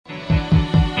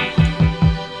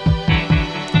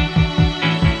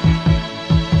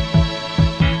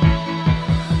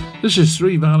This is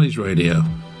Three Valleys Radio.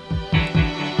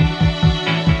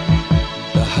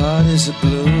 The heart is a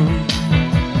balloon,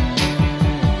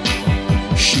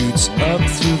 shoots up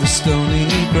through the stony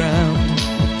ground.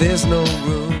 There's no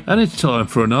room. And it's time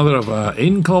for another of our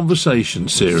In Conversation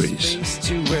series. Space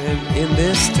to rent in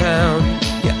this town,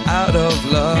 you're out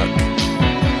of luck.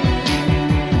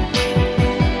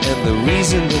 And the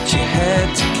reason that you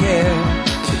had to care.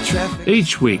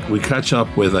 Each week we catch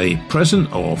up with a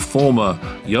present or former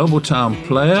Yeovil Town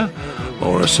player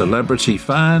or a celebrity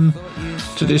fan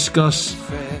to discuss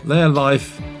their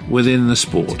life within the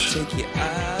sport. Take you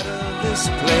out of this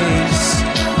place,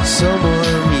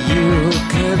 someone you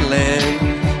can lend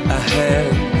a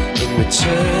hand in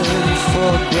return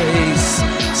for grace.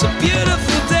 It's a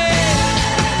beautiful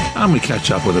day. And we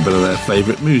catch up with a bit of their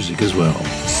favourite music as well.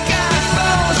 Sky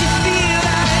falls, you feel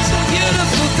like it's a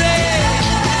beautiful day.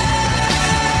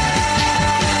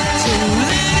 So let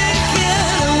it get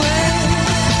away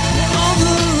on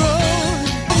the road.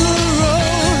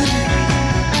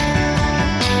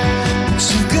 But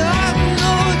you got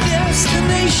no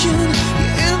destination.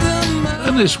 You're in the mind.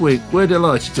 And this week we're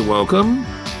delighted to welcome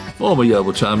former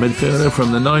Yeovil Town midfielder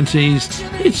from the 90s.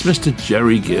 It's Mr.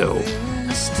 Jerry Gill. Even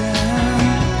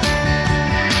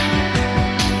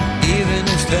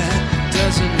if that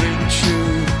doesn't ring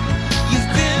true,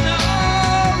 you've been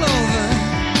all over,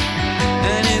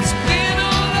 and it's been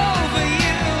all over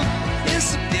you. It's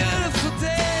a beautiful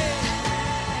day.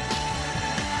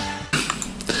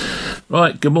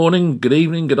 Right, good morning, good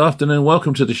evening, good afternoon,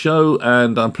 welcome to the show,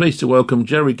 and I'm pleased to welcome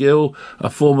Jerry Gill, a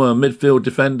former midfield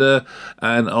defender,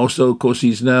 and also, of course,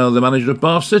 he's now the manager of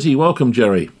Bath City. Welcome,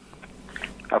 Jerry.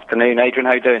 Afternoon, Adrian.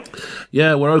 How you doing?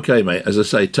 Yeah, we're okay, mate. As I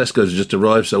say, Tesco's has just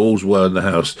arrived, so all's well in the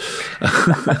house.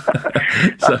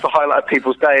 That's the highlight of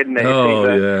people's day, isn't it?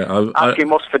 Oh, yeah. Asking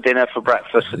what's for dinner, for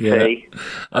breakfast, for tea,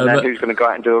 and then who's going to go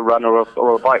out and do a run or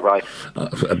a bike ride?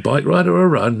 A bike ride or a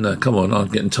run? No, come on, I'm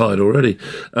getting tired already.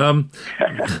 I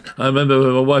remember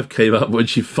when my wife came up, when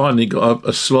she finally got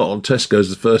a slot on Tesco's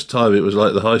the first time, it was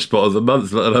like the high spot of the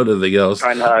month, let alone anything else.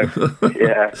 I know,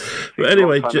 yeah. But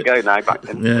anyway, time to go now, back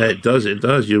then. Yeah, it does,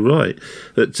 you're right.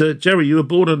 But Jerry, you were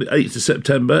born on the 8th of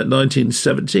September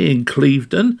 1970 in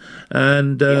Clevedon,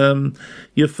 and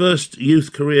your first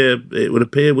youth career, it would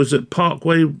appear, was at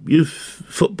Parkway Youth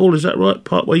Football, is that right?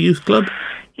 Parkway Youth Club?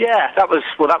 Yeah, that was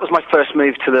my first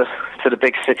move to the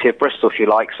big city of Bristol, if you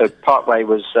like. So Parkway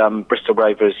was Bristol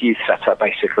Rovers youth setup,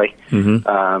 basically.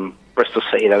 Mm-hmm. Bristol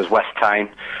City, there was West Town.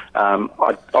 I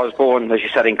was born, as you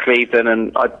said, in Clevedon,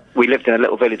 and we lived in a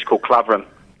little village called Clavering.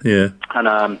 Yeah.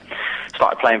 And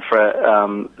started playing for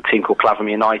a team called Clavering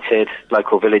United,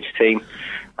 local village team,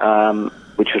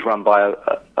 which was run by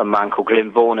a man called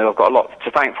Glyn Vaughan, who I've got a lot to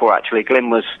thank for, actually.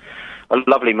 Glyn was a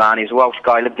lovely man. He's a Welsh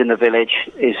guy, lived in the village.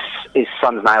 His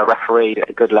son's now a referee at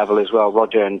a good level as well,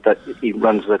 Roger, and he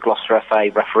runs the Gloucester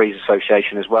FA Referees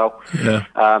Association as well. Yeah.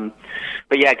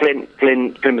 But yeah, Glyn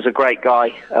was a great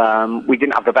guy. We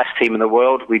didn't have the best team in the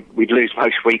world. We'd lose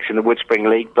most weeks in the Woodspring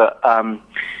League, but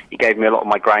he gave me a lot of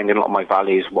my grounding, a lot of my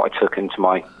values, what I took into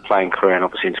my playing career and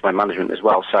obviously into my management as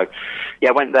well. So yeah,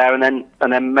 I went there and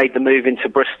then made the move into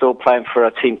Bristol, playing for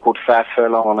a team called Fair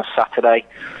Furlong on a Saturday,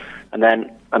 and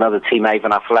then another team,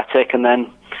 Avon Athletic, and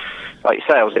then, like you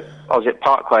say, I was at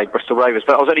Parkway, Bristol Rovers,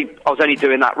 but I was only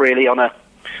doing that really on a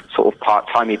sort of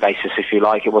part-timey basis, if you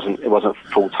like. It wasn't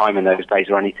full-time in those days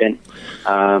or anything,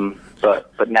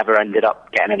 but never ended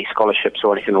up getting any scholarships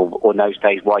or anything, or in those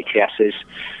days YTSs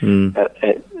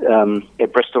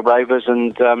at Bristol Rovers,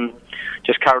 and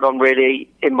just carried on really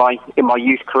in my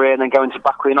youth career, and then going to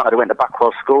Backwell United. I went to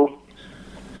Backwell School.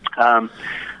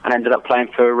 And ended up playing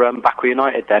for Backwell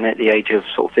United then at the age of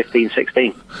sort of 15,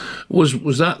 16.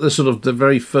 Was that the sort of the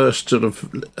very first sort of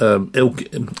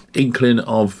inkling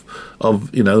of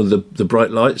the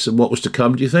bright lights and what was to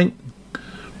come, do you think?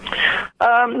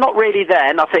 Not really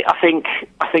then. I think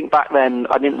back then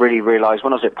I didn't really realise,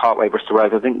 when I was at Parkway Bristol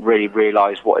Rovers, I didn't really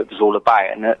realise what it was all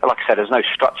about. And like I said, there's no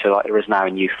structure like there is now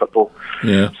in youth football.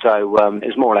 Yeah. So it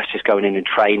was more or less just going in and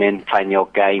training, playing the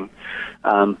odd game.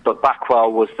 But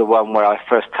Backwell was the one where I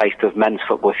first tasted of men's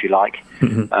football, if you like.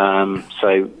 Mm-hmm.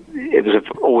 So it was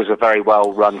always a very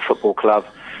well-run football club.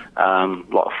 A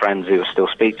lot of friends who I still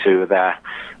speak to were there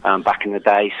back in the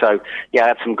day. So yeah, I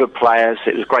had some good players.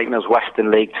 It was Great Mills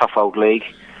Western League, tough old league.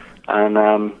 And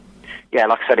yeah,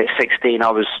 like I said, at 16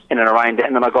 I was in and around it,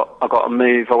 and then I got a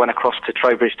move. I went across to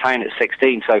Trowbridge Town at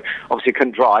 16, so obviously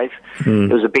couldn't drive.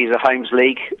 It was a Beezer Homes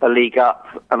League, a league up,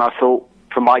 and I thought,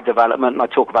 for my development, and I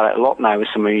talk about it a lot now with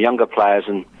some of the younger players,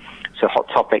 and it's a hot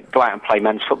topic, go out and play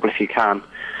men's football if you can,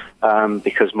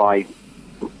 because my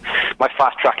my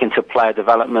fast track into player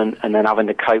development, and then having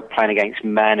to cope playing against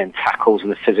men and tackles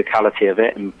and the physicality of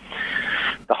it, and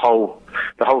the whole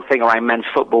thing around men's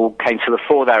football came to the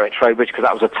fore there at Trowbridge, because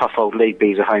that was a tough old league,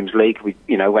 Beazer Homes League. We,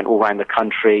 went all around the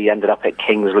country, ended up at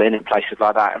Kings Lynn and places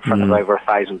like that in front of over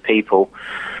 1,000 people,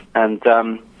 and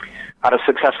had a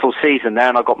successful season there,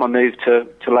 and I got my move to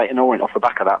Leyton Orient off the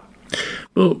back of that.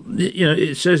 Well,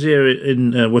 it says here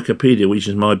in Wikipedia, which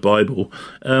is my Bible,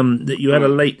 that you had a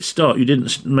late start. You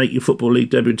didn't make your Football League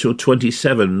debut until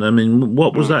 27. I mean,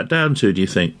 what was that down to, do you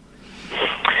think?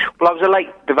 Well, I was a late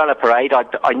developer, Aid.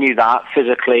 I knew that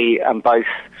physically, and both,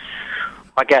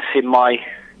 I guess, in my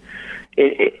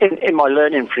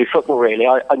learning through football, really,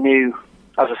 I knew,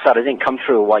 as I said, I didn't come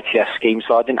through a YTS scheme,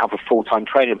 so I didn't have a full-time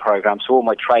training program, so all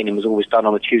my training was always done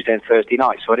on a Tuesday and Thursday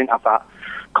night, so I didn't have that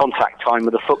contact time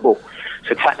with the football.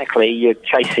 So technically, you're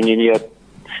chasing and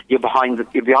you're behind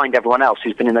everyone else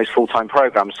who's been in those full-time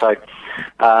programs. So,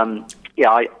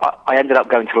 I ended up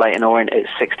going to Leyton Orient at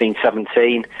 16,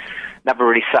 17. Never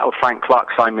really settled. Frank Clark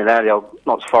signed me there, the old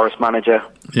Notts Forest manager.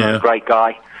 Yeah. Great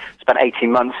guy. Spent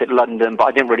 18 months at London, but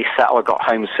I didn't really settle. I got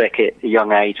homesick at a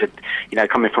young age.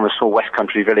 Coming from a small West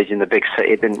Country village in the big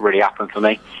city, it didn't really happen for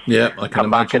me. Yeah, I can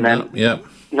imagine that. Yeah.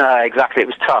 No, exactly. It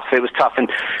was tough.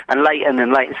 And Leyton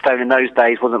and Leytonstone in those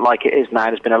days wasn't like it is now.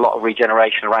 There's been a lot of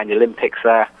regeneration around the Olympics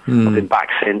there. I've been back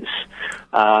since.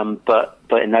 But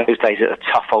in those days, it was a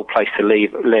tough old place to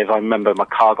live. I remember my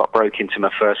car got broke into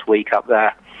my first week up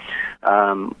there.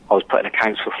 I was put in a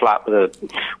council flat with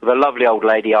a lovely old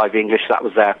lady, Ivy English, that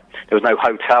was there. There was no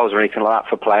hotels or anything like that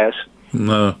for players.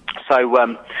 No. So, it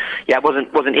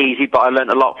wasn't easy, but I learned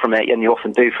a lot from it, and you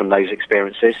often do from those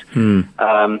experiences.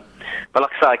 But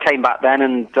like I said, I came back then,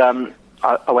 and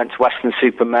I went to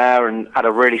Weston-super-Mare and had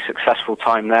a really successful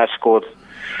time there, scored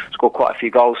quite a few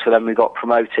goals, so then we got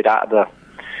promoted out of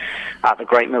the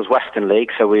Great Mills Western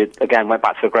League, so we again went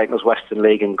back to the Great Mills Western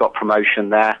League and got promotion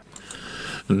there.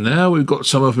 And now we've got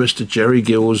some of Mr. Jerry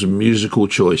Gill's musical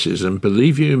choices, and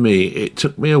believe you me, it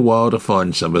took me a while to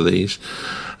find some of these.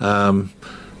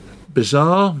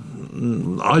 Bizarre,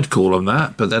 I'd call them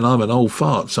that, but then I'm an old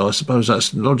fart, so I suppose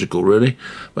that's logical, really.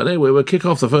 But anyway, we'll kick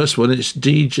off the first one. It's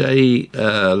DJ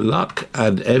Luck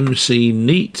and MC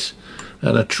Neat,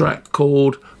 and a track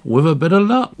called With a Bit of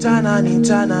Luck. Ting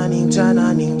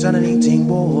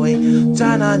boy.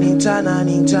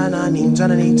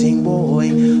 Ting boy.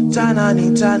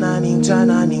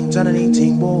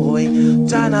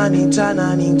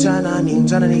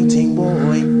 Ting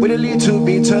boy. With a little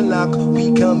bit of luck,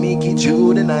 we can make it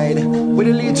through the night. With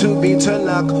a little bit of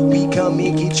luck, we can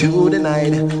make it through the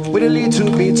night. With a little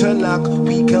bit of luck,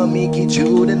 we can make it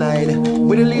through the night.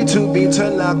 With a little bit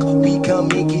of luck, we can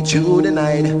make it through the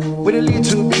night. With a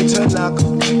little bit of luck,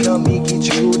 we can make it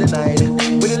through the night.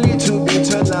 With a little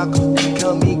bit of luck, we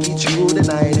can make it through the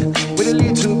night. With a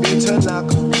little bit of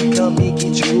luck, we can make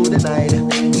it through the night.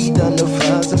 We done the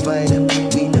falsified,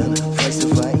 we done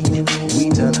falsified, we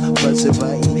done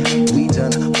falsified, we done falsified, we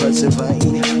done falsified,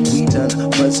 we done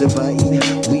falsified,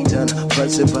 we done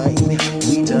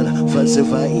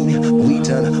falsified, we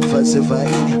done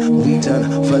falsified, we done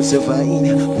falsified,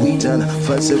 we done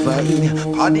falsified. A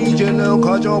DJ long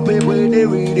can jump it with the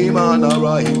rhythm and the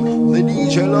rhyme. The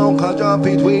DJ long can jump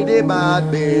it with the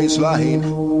bad bass line.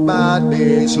 Bad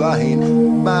bass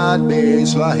line, bad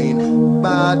bass line,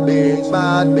 bad bass,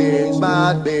 bad bass,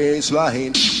 bad bass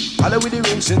line. Holla with the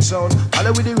rinsing sound,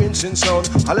 holla with the rinsing sound,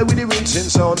 holla with the rinsing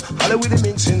sound, holla with the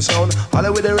mixing sound,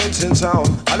 holla with the rinsing sound,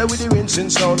 holla with the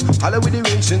rinsing sound, holla with the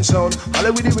rinsing sound,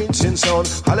 holla with the rinsing sound,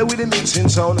 holla with the mixing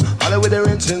sound, holla with the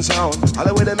rinsing sound,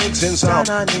 holla with the mixing sound.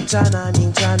 Ting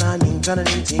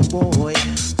boy,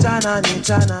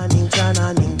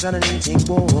 ting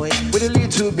boy. With a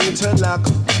little bit of luck,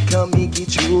 we can make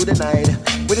it through the night.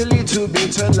 With a little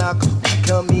bit of luck, we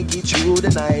can make it through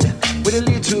the night. With a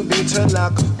little bit of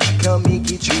luck, we can make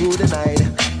it through the night.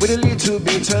 With a little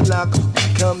bit of luck,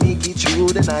 we can make it through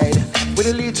the night. With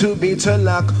a little bit of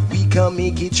luck, we can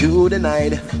make it through the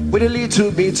night. With a little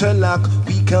bit of luck,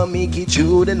 we can make it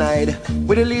through the night.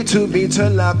 With a little bit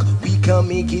of luck, we can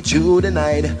make it through the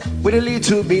night. With a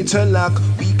little bit of luck,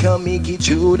 we can make it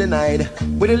through the night.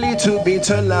 With a little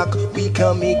bit of luck, we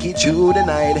can make it through the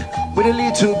night. With a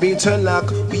little bit of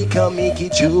luck, we can make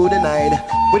it through the night.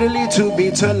 With a little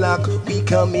bit of luck, we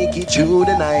can make it through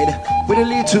the night. With a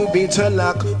little bit of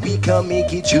luck, we can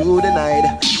make it through the night.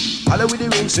 holla with the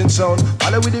rinsing sound,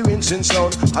 holla with the rinsing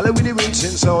sound, holla with the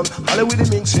rinsing sound, holla with the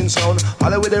mixing sound,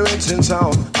 holla with the rinsing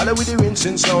sound, holla with the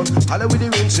rinsing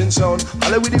sound,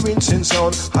 holla with the rinsing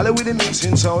sound, holla with the rinsing sound, holla with the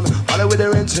mixing sound, holla with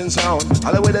the rinsing sound,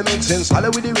 holla with the mixing,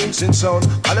 holla with the rinsing sound,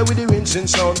 holla with the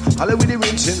rinsing sound, holla with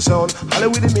the rinsing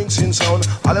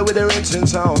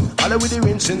sound, holla with the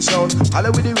mixing sound,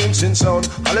 holla with the rinsing sound,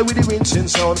 holla with the rinsing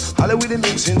sound, holla with the rinsing sound, holla with the rinsing sound, holla with the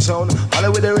mixing sound,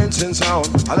 holla with the rinsing sound,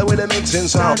 holla with the mixing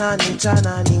sound.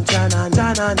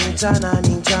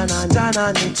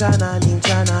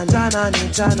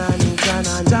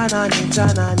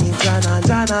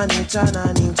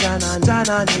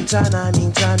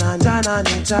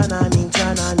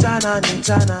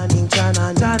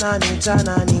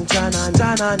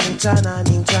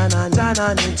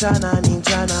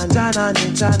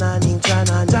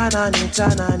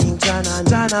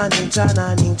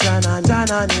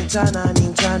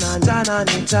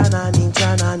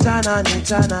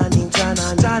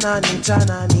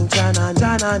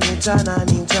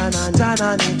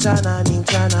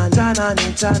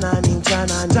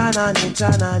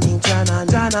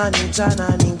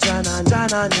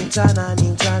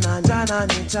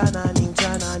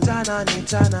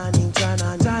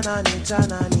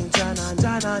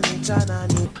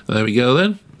 There we go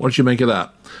then. What did you make of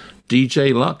that?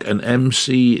 DJ Luck and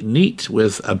MC Neat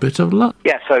with A Bit of Luck.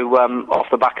 Yeah, so off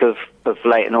the back of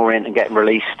Leyton Orient and getting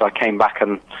released, I came back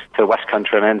to the West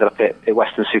Country and ended up at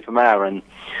Weston-super-Mare and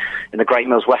in the Great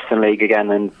Mills Western League again.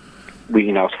 And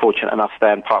I was fortunate enough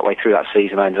then, partway through that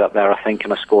season, I ended up there, I think,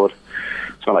 and I scored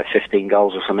something like 15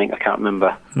 goals or something, I can't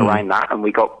remember, around that, and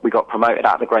we got promoted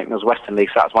out of the Great Mills Western League,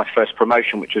 so that was my first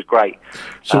promotion, which was great.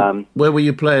 So where were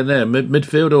you playing there,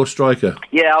 midfield or striker?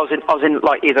 Yeah, I was in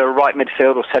like either a right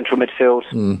midfield or central midfield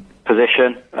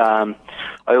position. I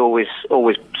always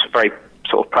very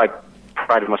sort of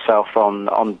proud of myself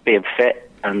on being fit,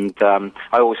 and I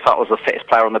always felt I was the fittest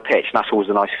player on the pitch, and that's always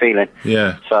a nice feeling.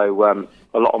 Yeah. So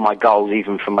a lot of my goals,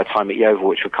 even from my time at Yeovil,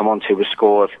 which we'll come on to, were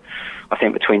scored, I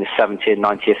think, between the 70th and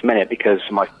 90th minute because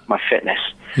of my fitness,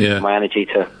 my energy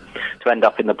to end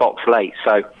up in the box late.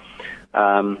 So,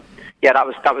 that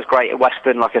was great at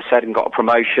Western, like I said, and got a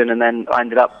promotion. And then I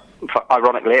ended up,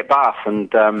 ironically, at Bath.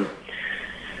 And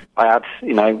I had,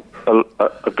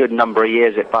 a good number of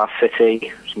years at Bath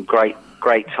City, some great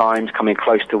times, coming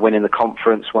close to winning the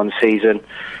conference one season.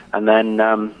 And then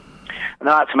I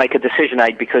had to make a decision,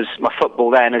 Aid, because my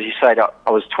football then, as you said,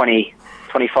 I was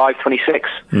 25, 26,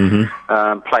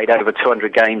 played over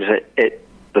 200 games at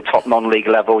the top non-league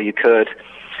level you could,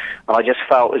 and I just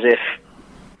felt as if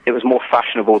it was more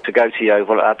fashionable to go to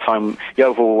Yeovil at that time.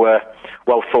 Yeovil were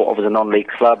well thought of as a non-league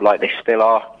club, like they still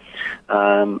are.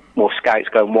 More scouts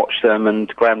go and watch them, and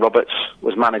Graham Roberts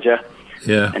was manager,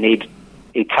 and he'd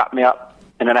tapped me up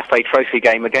in an FA Trophy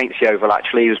game against Yeovil,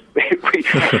 actually. He was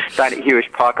down at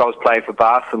Hewish Park. I was playing for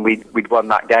Bath, and we'd won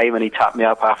that game, and he tapped me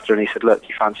up after, and he said, look,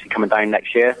 you fancy coming down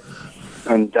next year?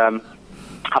 And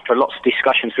after lots of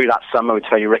discussion through that summer with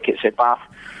Tony Ricketts at Bath,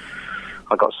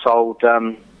 I got sold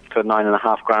for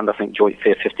 $9,500, I think, joint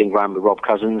fee of $15,000 with Rob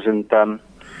Cousins, and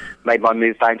made my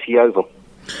move down to Yeovil.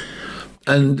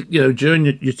 And, during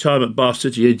your time at Bath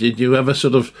City, did you ever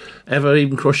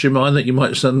even cross your mind that you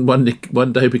might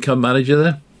one day become manager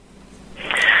there?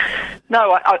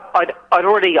 No, I'd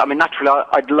already, naturally,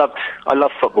 I love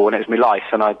football, and it was my life,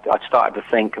 and I'd started to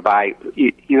think about,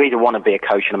 you either want to be a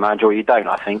coach and a manager or you don't,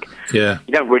 I think. Yeah.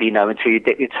 You don't really know until you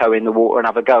dip your toe in the water and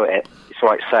have a go at it. It's all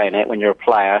right saying it when you're a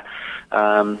player.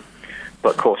 But,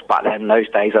 of course, back then, in those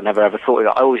days, I never ever thought of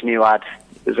it. I always knew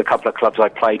there's a couple of clubs I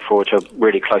played for which are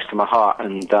really close to my heart,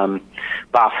 and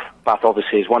Bath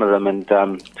obviously is one of them, and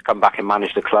to come back and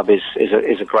manage the club is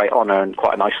a great honour and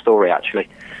quite a nice story, actually.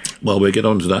 Well, we'll get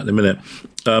on to that in a minute.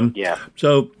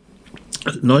 So,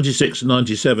 96 and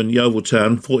 97, Yeovil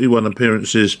Town, 41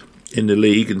 appearances in the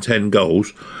league and 10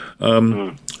 goals.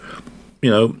 Graham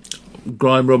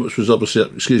Roberts was obviously...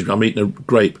 Excuse me, I'm eating a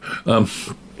grape.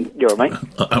 You're right, mate.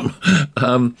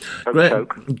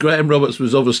 Graham Roberts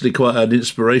was obviously quite an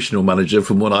inspirational manager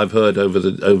from what I've heard over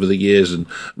the years and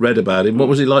read about him. What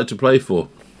was he like to play for?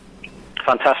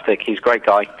 Fantastic. He's a great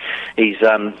guy. He's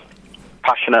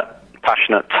passionate,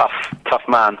 tough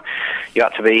man. You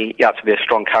had to be a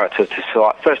strong character to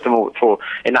survive. First of all,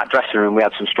 in that dressing room, we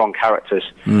had some strong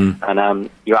characters,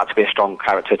 and you had to be a strong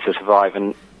character to survive.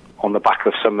 And on the back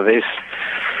of some of his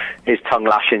tongue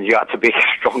lashings, you had to be a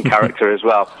strong character as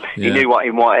well. Yeah. He knew what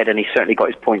he wanted, and he certainly got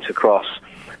his points across.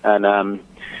 And I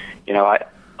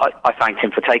thanked him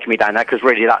for taking me down there, because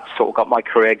really that sort of got my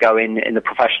career going in the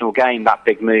professional game. That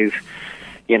big move,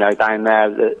 down there,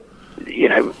 that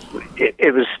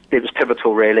it was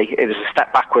pivotal, really. It was a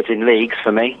step backwards in leagues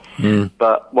for me,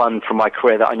 but one from my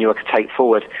career that I knew I could take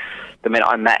forward. The minute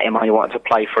I met him, I wanted to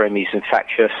play for him. He's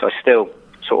infectious. I still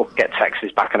sort of get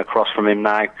texts back and across from him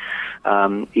now.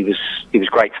 He was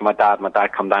great to my dad. My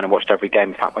dad come down and watched every game.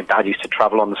 In fact, my dad used to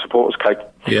travel on the supporters coach,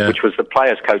 which was the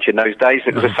players coach in those days.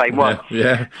 It was the same one.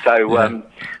 So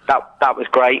that was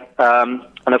great.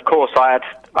 And of course, I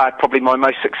had probably my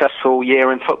most successful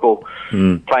year in football,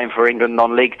 playing for England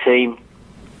non-league team,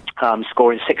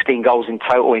 scoring 16 goals in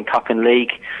total in cup and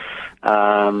league.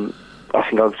 I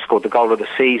think I scored the goal of the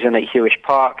season at Hewish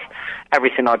Park.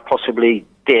 Everything I possibly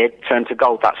did turned to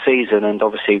gold that season, and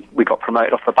obviously we got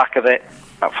promoted off the back of it.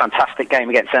 A fantastic game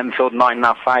against Enfield,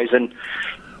 9,500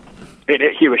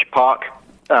 at Hewish Park.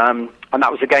 And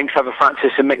that was the game Trevor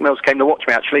Francis and Mick Mills came to watch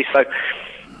me, actually. So,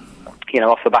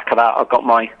 off the back of that, I got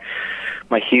my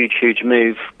huge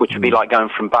move, which would be like going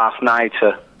from Bath now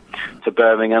to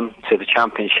Birmingham to the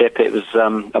Championship. It was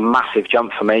a massive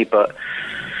jump for me, but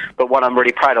one I'm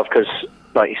really proud of, because,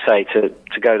 like you say, to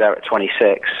go there at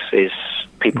 26 is,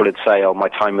 people would say, oh, my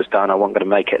time was done, I wasn't going to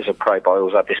make it as a pro, but I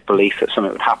always had this belief that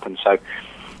something would happen. So,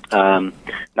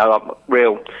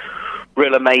 real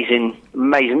amazing,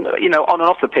 on and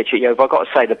off the pitch at Yeovil. I've got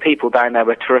to say, the people down there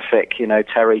were terrific.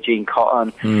 Terry, Gene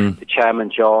Cotton, the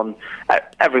chairman, John,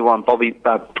 everyone, Bobby,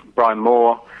 Brian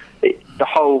Moore. The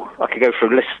whole, I could go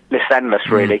through list endless,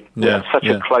 really. Such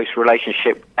a close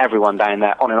relationship, everyone down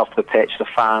there, on and off the pitch, the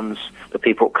fans, the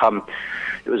people come.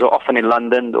 It was often in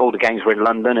London. All the games were in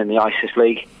London in the ISIS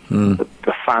League.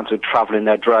 The fans would travel in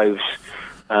their droves.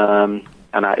 And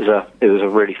it was a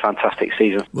really fantastic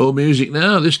season. More music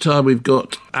now. This time we've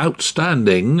got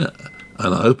Outstanding,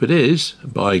 and I hope it is,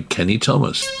 by Kenny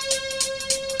Thomas.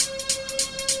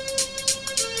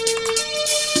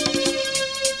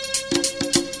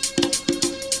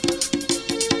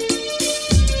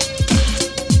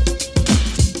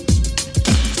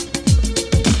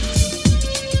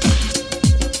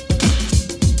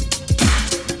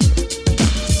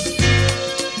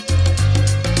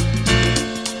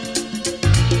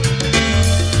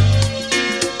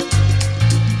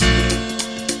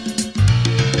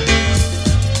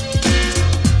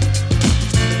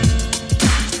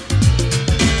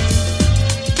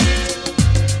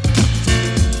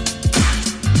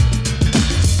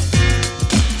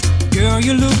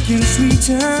 You're looking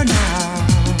sweeter now.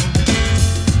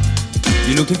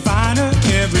 You're looking finer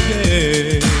every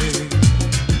day.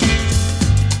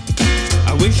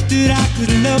 I wish that I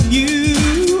could love you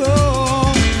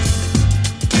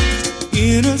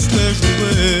in a special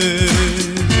way.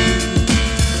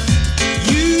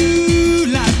 You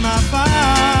light my fire.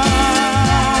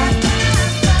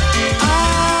 I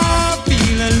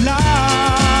feel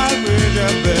alive with you,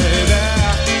 baby.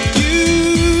 You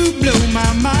blow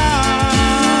my mind.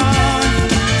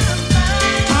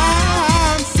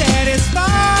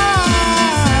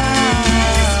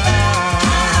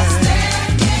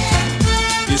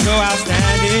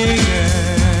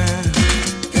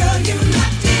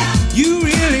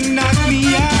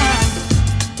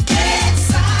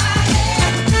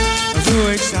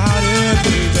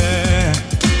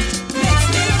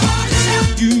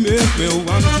 We'll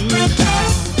want to shout.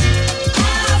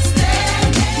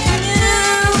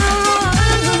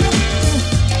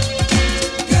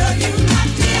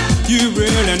 Girl, you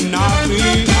knock me out. You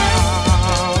really knock me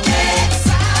out.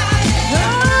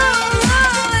 Excited.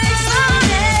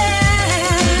 Excited.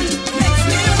 Makes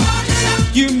me want to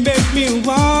shout. You make me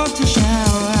want to shout.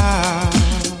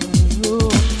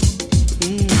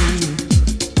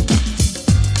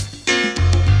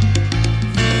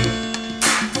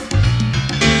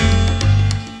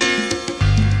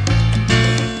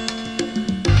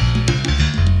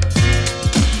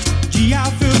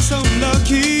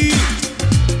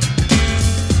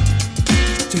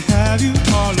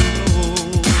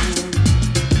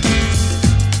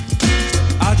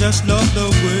 Just love the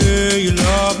way you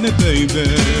love me, baby.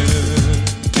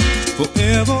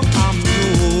 Forever I'm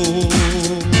yours.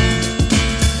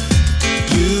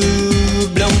 You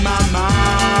blow my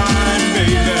mind,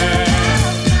 baby.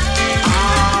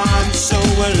 I'm so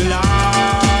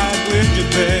alive with you,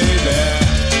 baby.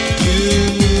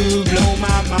 You blow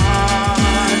my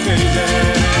mind, baby.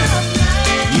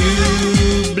 You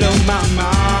blow my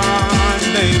mind,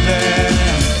 baby.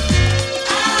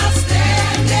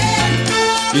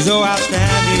 You're so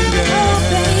outstanding, girl. Oh,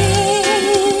 baby.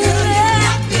 Girl, you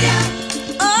knock me out.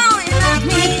 Oh, you knock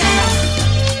me out.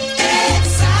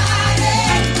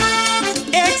 Excited.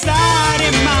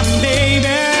 Excited, my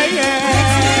baby, yeah.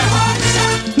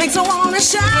 Makes me wanna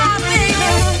shout,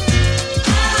 baby.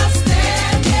 Outstanding.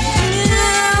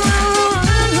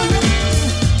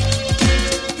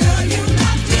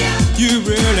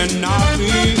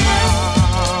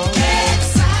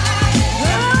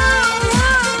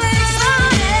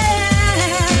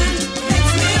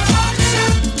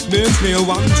 you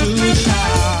want to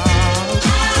shout.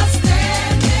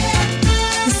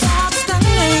 It's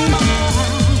outstanding, boy.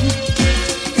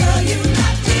 Girl, you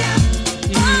knock me out.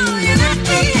 Oh, you knock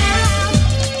me out.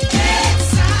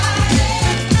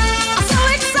 Excited. I'm so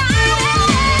excited.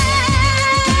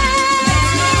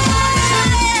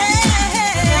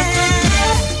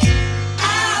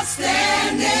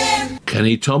 Outstanding.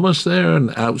 Kenny Thomas there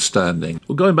and outstanding.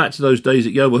 Well, going back to those days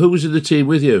at Yeovil, who was in the team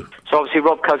with you? So obviously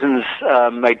Rob Cousins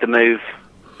made the move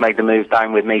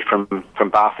down with me from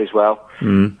Bath as well.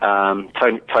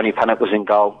 Tony Pennant was in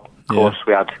goal. Of course,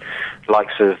 we had the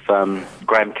likes of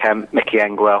Graham Kemp, Mickey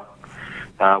Engwell,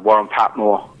 Warren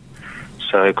Patmore,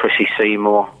 so Chrissy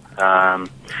Seymour. So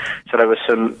there was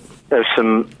some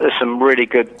really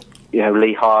good,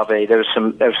 Lee Harvey. There was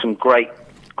some great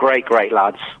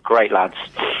lads,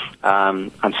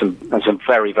 and some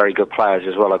very, very good players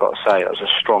as well. I got to say, it was a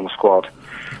strong squad,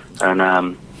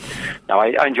 and no,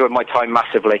 I enjoyed my time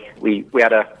massively. We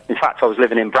had in fact, I was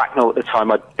living in Bracknell at the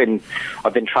time. I've been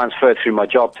transferred through my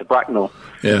job to Bracknell,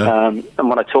 and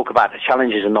when I talk about the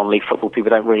challenges of non-league football,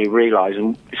 people don't really realise,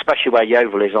 and especially where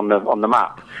Yeovil is on the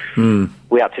map.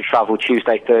 We had to travel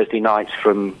Tuesday, Thursday nights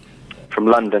from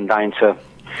London down to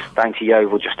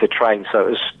Yeovil just to train, so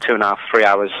it was 2.5, 3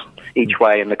 hours each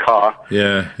way in the car.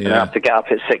 And I had to get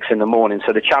up at 6 in the morning,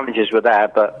 so the challenges were there,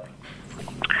 but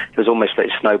it was almost like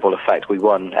a snowball effect. We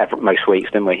won most weeks,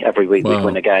 didn't we? Every week we'd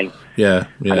win a game. And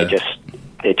it just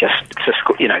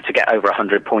to get over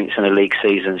 100 points in a league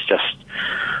season is just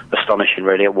astonishing,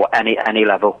 really, at any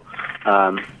level.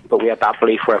 But we had that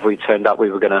belief wherever we turned up, we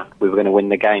were gonna win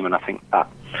the game, and I think that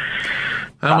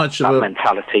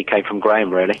mentality came from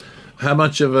Graham, really. How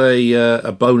much of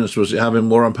a bonus was it having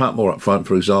Warren Patmore up front,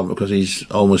 for example, because he's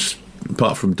almost,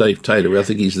 apart from Dave Taylor, I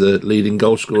think he's the leading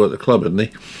goal scorer at the club, isn't he?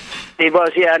 He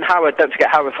was, yeah, and Howard, don't forget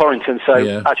Howard Thorrington.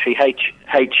 So actually, H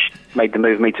made the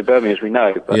move me to Birmingham, as we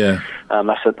know. But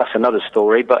that's another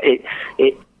story. But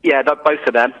both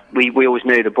of them, we always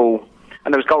knew the ball,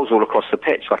 and there was goals all across the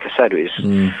pitch. Like I said, it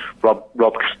was Rob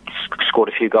scored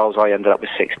a few goals. I ended up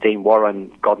with 16. Warren,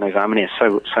 God knows how many.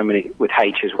 So many with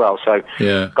H as well. So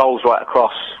goals right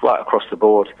across the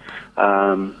board.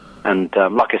 And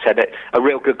like I said, a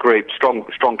real good group,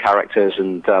 strong characters,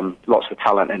 and lots of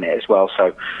talent in it as well.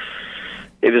 So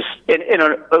it was, in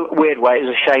a weird way, it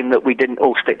was a shame that we didn't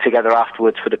all stick together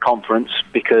afterwards for the conference,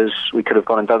 because we could have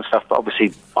gone and done stuff. But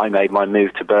obviously, I made my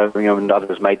move to Birmingham, and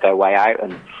others made their way out,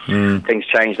 and things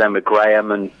changed then with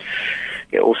Graham, and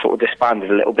it all sort of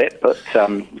disbanded a little bit. But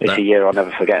it's a year I'll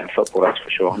never forget in football, that's for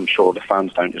sure. I'm sure the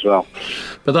fans don't as well.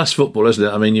 But that's football, isn't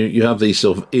it? I mean, you have these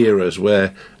sort of eras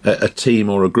where a team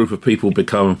or a group of people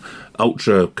become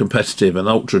ultra competitive and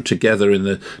ultra together in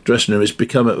the dressing room. It's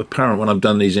become apparent when I've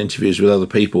done these interviews with other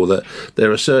people that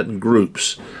there are certain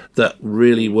groups that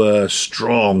really were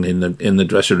strong in the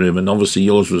dressing room, and obviously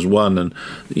yours was one. And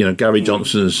Gary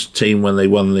Johnson's team, when they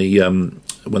won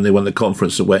the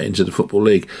conference that went into the Football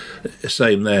League,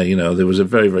 same there. There was a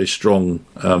very, very strong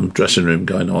dressing room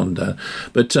going on there.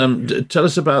 But tell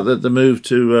us about the move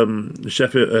to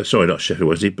Sheffield. Sorry, not Sheffield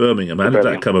Wednesday, Birmingham. How did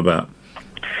that come about?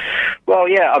 Well,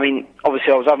 yeah, I mean,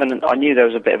 obviously I knew there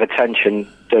was a bit of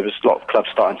attention. There was a lot of clubs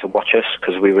starting to watch us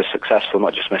because we were successful,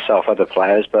 not just myself, other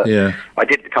players. But I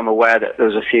did become aware that there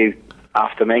was a few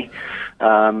after me.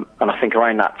 And I think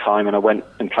around that time, and I went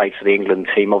and played for the England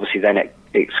team, obviously then it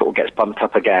sort of gets bumped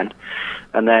up again.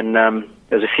 And then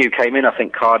there's a few came in. I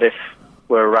think Cardiff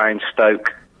were around,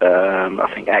 Stoke,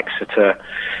 I think Exeter.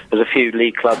 There's a few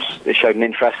league clubs that showed an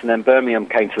interest, and then Birmingham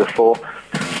came to the fore.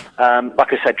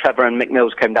 Like I said, Trevor and Mick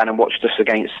Mills came down and watched us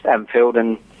against Enfield,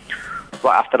 and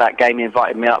right after that game he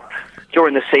invited me up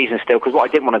during the season still, because what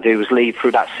I didn't want to do was leave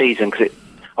through that season, because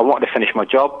I wanted to finish my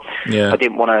job. I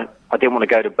didn't want to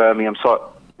go to Birmingham,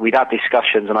 so we'd had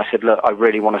discussions, and I said, look, I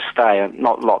really want to stay, and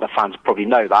not a lot of the fans probably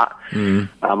know that.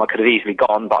 I could have easily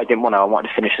gone, but I didn't want to. I wanted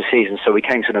to finish the season, so we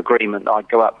came to an agreement that I'd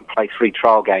go up and play 3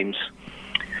 trial games.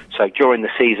 So during the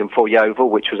season for Yeovil,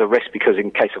 which was a risk because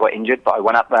in case I got injured, but I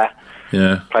went up there,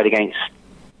 played against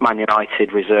Man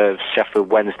United reserves, Sheffield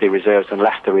Wednesday reserves, and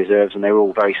Leicester reserves, and they were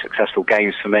all very successful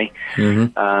games for me.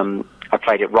 I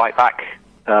played it right back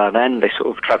then.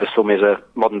 Trevor saw me as a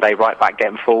modern day right back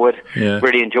getting forward.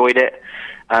 Really enjoyed it.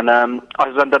 And I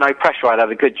was under no pressure. I'd had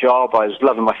a good job. I was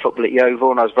loving my football at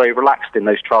Yeovil, and I was very relaxed in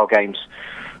those trial games.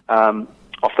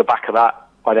 Off the back of that,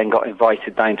 I then got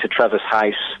invited down to Trevor's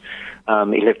house.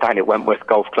 He lived down at Wentworth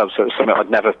Golf Club, so it was something I'd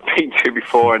never been to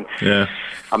before. And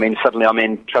I mean, suddenly I'm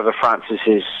in Trevor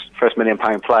Francis's first £1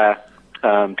 million player,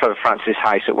 Trevor Francis'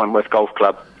 house at Wentworth Golf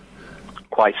Club.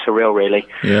 Quite surreal, really.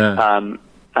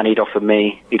 and he'd offered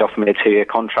me a 2-year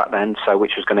contract then, so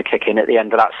which was going to kick in at the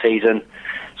end of that season.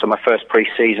 So my first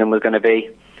pre-season was going to be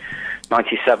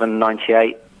 97,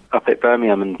 98 up at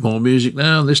Birmingham. And more music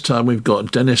now. This time we've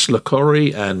got Dennis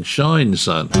LaCorrie and Shine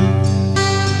Son.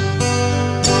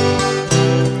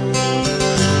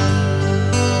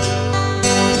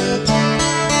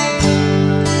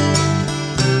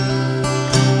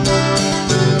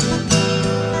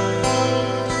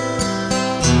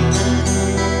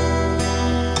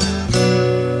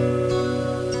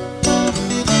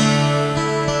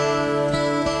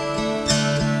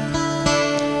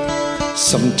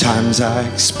 Sometimes I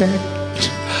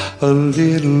expect a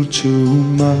little too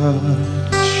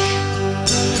much.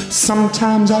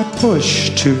 Sometimes I push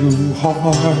too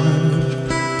hard,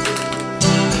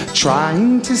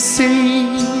 trying to see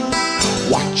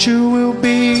what you will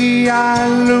be. I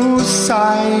lose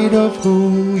sight of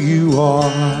who you are.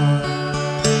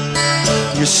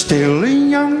 You're still a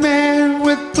young man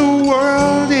with the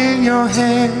world in your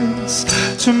hands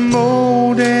to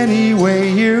mold any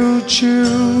way you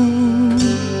choose.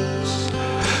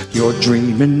 Your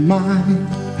dream and mine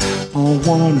are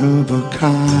one of a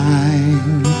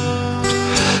kind.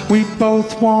 We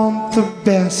both want the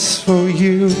best for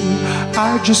you.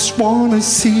 I just want to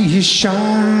see you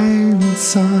shine,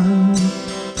 son,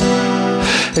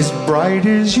 as bright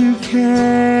as you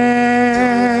can.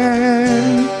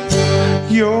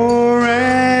 You're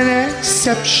an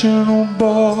exceptional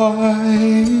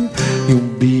boy.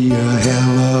 You'll be a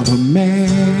hell of a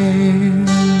man.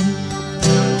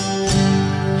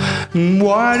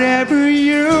 Whatever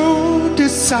you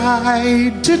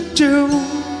decide to do,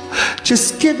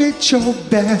 just give it your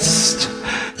best,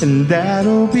 and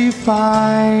that'll be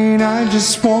fine. I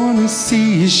just wanna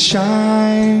see you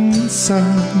shine,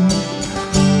 son.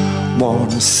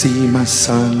 Wanna see my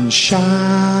son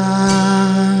shine.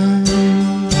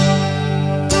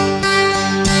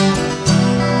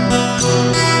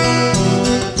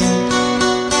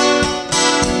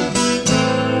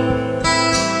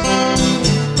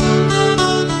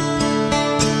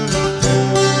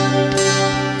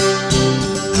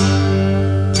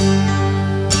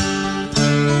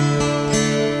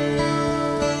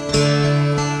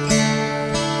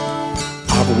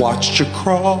 Watched you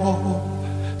crawl,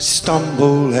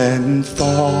 stumble and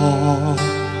fall.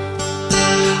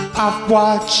 I've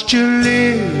watched you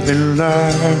live and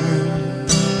learn,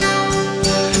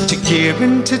 to give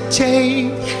and to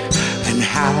take, and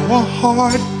how a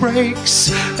heart breaks,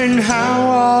 and how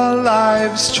our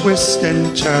lives twist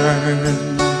and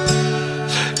turn.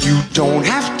 You don't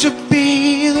have to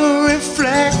be the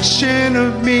reflection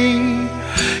of me.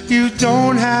 You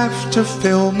don't have to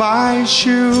fill my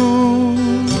shoes.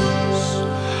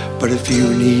 But if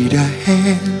you need a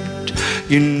hand,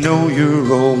 you know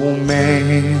your old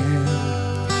man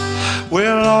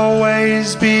will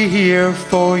always be here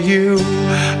for you.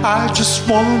 I just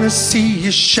wanna see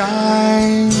you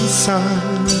shine,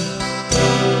 son,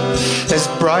 as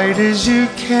bright as you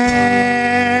can.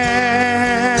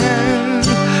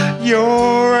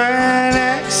 You're an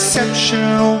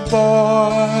exceptional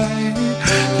boy.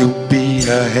 You'll be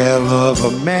a hell of a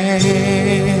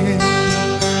man.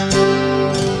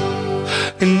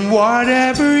 And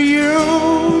whatever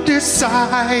you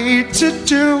decide to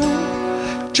do,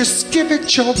 just give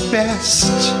it your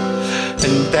best,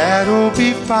 and that'll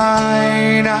be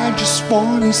fine. I just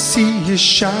wanna see you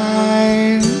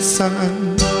shine,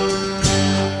 son.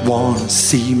 Wanna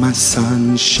see my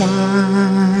son shine.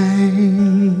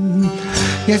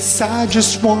 Yes, I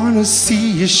just wanna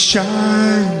see you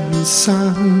shine,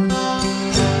 son.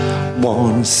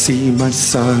 Wanna see my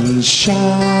son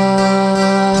shine.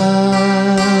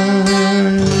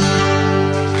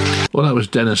 Well, that was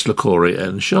Dennis LaCorrie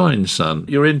and Shine Son.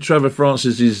 You're in Trevor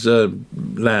Francis's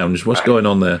lounge. What's going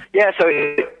on there? Yeah, so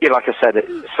like I said,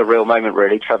 it's a real moment,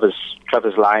 really. Trevor's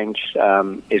lounge.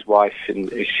 His wife, and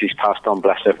she's passed on,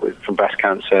 bless her, from breast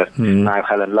cancer. Now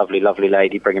Helen, lovely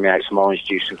lady, bringing me out some orange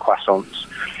juice and croissants.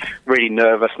 Really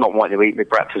nervous, not wanting to eat my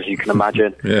breakfast, as you can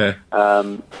imagine. Yeah.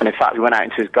 And in fact, we went out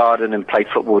into his garden and played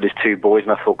football with his 2 boys,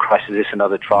 and I thought, Christ, is this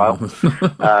another trial?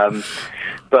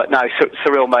 But no,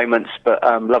 surreal moments, but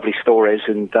lovely stories.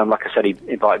 And like I said, he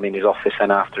invited me in his office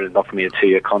then after and offered me a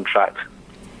 2-year contract,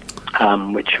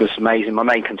 which was amazing. My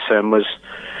main concern was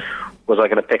I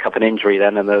going to pick up an injury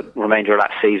then in the remainder of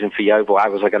that season for Yeovil? How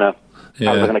was I going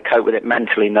to cope with it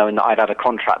mentally, knowing that I'd had a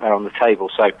contract there on the table?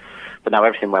 So, but now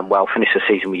everything went well. Finished the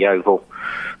season with Yeovil.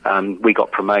 We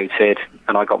got promoted,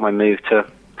 and I got my move to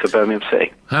Birmingham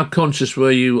City. How conscious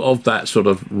were you of that sort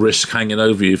of risk hanging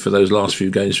over you for those last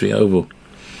few games for Yeovil?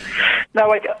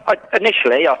 No,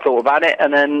 initially I thought about it,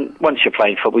 and then once you're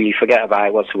playing football, you forget about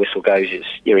it. Once the whistle goes,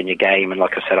 you're in your game, and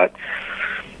like I said, I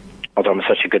was on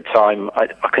such a good time. I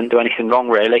couldn't do anything wrong,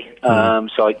 really.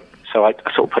 So I sort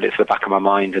of put it to the back of my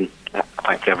mind, and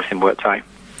thankfully everything worked out.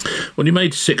 Well, you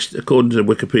made according to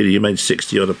Wikipedia, you made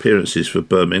 60-odd appearances for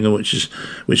Birmingham, which was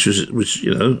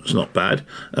it's not bad,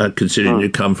 considering you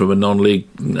come from a non-league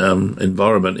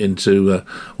environment into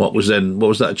what was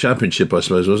that, a championship, I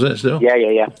suppose, was it still?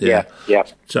 Yeah.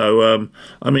 So,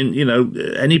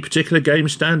 any particular game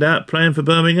stand out playing for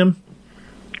Birmingham?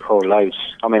 Oh, loads.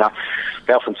 I mean,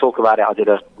 we often talk about it. I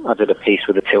did a piece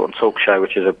with the Tilton Talk Show,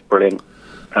 which is a brilliant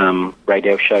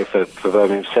radio show for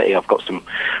Birmingham City. I've got some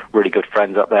really good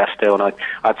friends up there still, and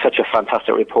I had such a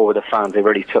fantastic rapport with the fans. They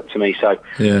really took to me. So,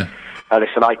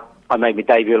 listen, I made my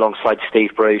debut alongside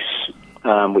Steve Bruce,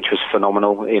 which was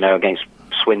phenomenal. Against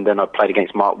Swindon, I played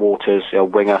against Mark Waters, the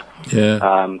old winger.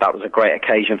 That was a great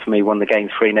occasion for me. Won the game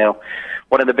 3-0.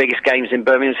 One of the biggest games in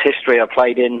Birmingham's history. I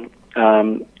played in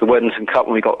the Worthington Cup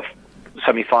when we got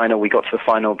semi-final. We got to the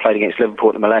final and played against Liverpool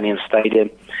at the Millennium Stadium.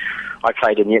 I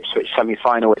played in the Ipswich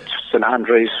semi-final at St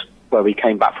Andrews, where we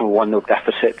came back from a 1-0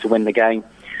 deficit to win the game.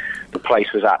 The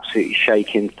place was absolutely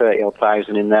shaking,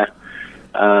 30,000 in there.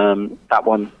 That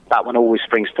one always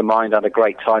springs to mind. I had a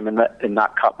great time in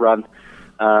that cup run.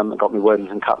 I got my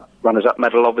Worthington Cup runners-up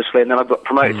medal, obviously, and then I got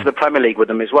promoted to the Premier League with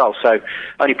them as well. So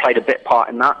I only played a bit part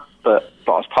in that, but I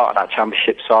was part of that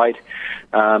championship side.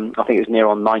 I think it was near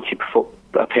on 90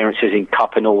 appearances in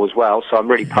cup and all as well. So I'm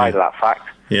really proud of that fact.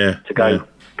 To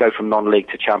go from non-league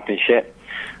to championship,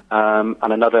 and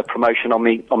another promotion on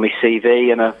me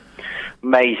CV, and a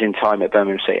amazing time at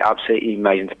Birmingham City. Absolutely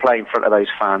amazing to play in front of those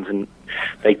fans, and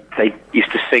they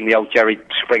used to sing the old Jerry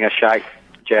Springer shout,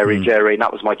 Jerry, Jerry, and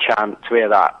that was my chant. To hear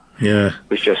that,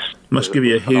 was just must give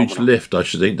you a huge lift, I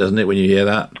should think, doesn't it, when you hear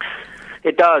that?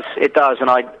 It does, and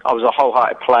I was a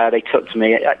wholehearted player. They took to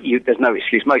me. There's no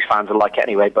excuse. Most fans are like it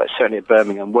anyway, but certainly at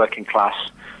Birmingham, working class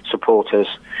supporters,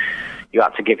 you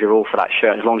had to give your all for that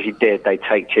shirt. As long as you did, they'd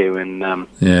take to you, and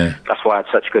that's why I had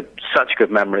such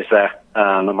good memories there.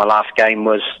 And my last game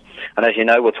was, and as you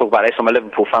know, we'll talk about this, I'm a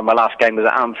Liverpool fan, my last game was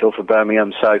at Anfield for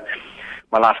Birmingham, so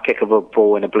my last kick of a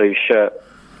ball in a blue shirt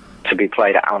to be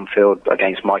played at Anfield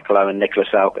against Michael Owen, Nicholas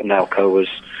Anelka was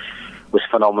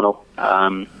phenomenal.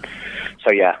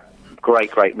 So yeah,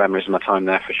 great memories of my time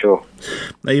there for sure.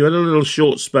 Now, you had a little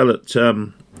short spell at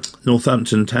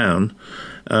Northampton Town,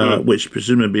 which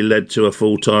presumably led to a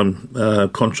full-time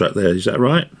contract there. Is that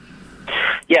right?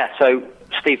 Yeah, so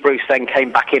Steve Bruce then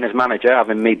came back in as manager,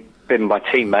 having been my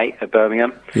teammate at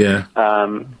Birmingham.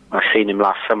 I've seen him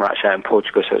last summer actually out in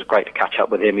Portugal, so it was great to catch up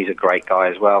with him. He's a great guy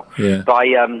as well. But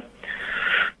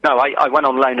I went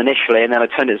on loan initially, and then I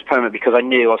turned it as permanent because I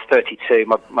knew I was 32.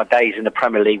 My days in the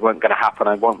Premier League weren't going to happen.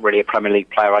 I wasn't really a Premier League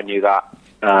player. I knew that.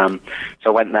 So I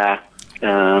went there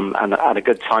and I had a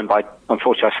good time. But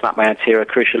unfortunately, I snapped my anterior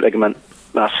cruciate ligament.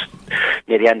 That's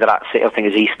near the end of that. I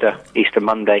think it was Easter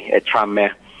Monday at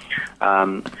Tranmere,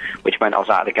 which meant I was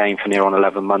out of the game for near on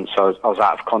 11 months. So I was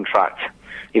out of contract.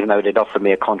 Even though they'd offered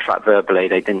me a contract verbally,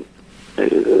 they didn't.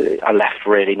 I left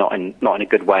really not in a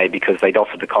good way because they'd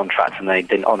offered the contract and they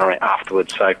didn't honour it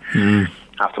afterwards. So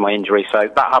after my injury, so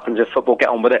that happens in football. Get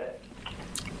on with it.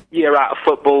 Year out of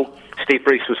football, Steve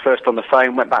Bruce was first on the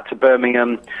phone. Went back to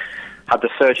Birmingham. Had the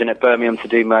surgeon at Birmingham to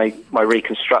do my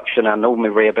reconstruction and all my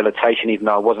rehabilitation, even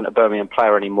though I wasn't a Birmingham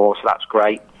player anymore. So that's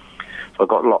great. So I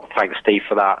got a lot to thank Steve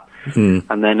for that.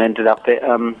 And then ended up at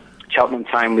Cheltenham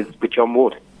Town with John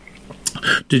Ward.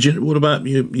 What about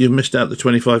you? You missed out the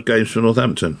 25 games for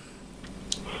Northampton.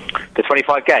 The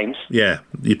 25 games? Yeah,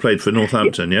 you played for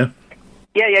Northampton, yeah?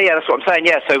 Yeah. That's what I'm saying.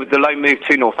 Yeah, so the loan move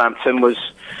to Northampton was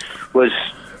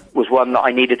one that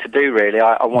I needed to do. Really,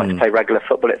 I wanted to play regular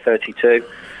football at 32.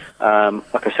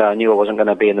 Like I said, I knew I wasn't going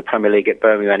to be in the Premier League at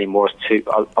Birmingham anymore.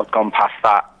 I've gone past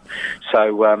that.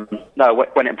 So I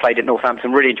went and played at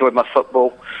Northampton. Really enjoyed my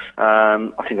football.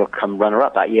 I think I'll come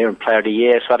runner-up that year and player of the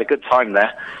year. So I had a good time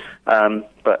there.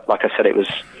 But like I said, it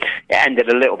ended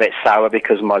a little bit sour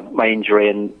because of my injury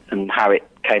and how it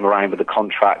came around with the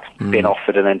contract being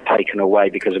offered and then taken away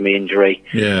because of my injury.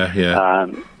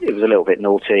 It was a little bit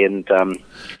naughty, and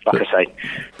like I say,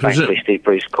 thankfully Steve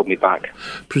Bruce called me back.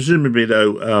 Presumably,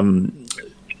 though,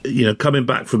 coming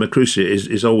back from a cruciate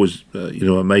is always a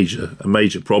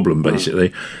major problem,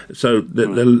 basically. So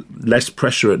the less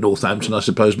pressure at Northampton, I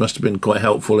suppose, must have been quite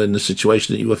helpful in the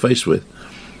situation that you were faced with.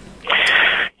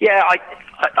 Yeah, I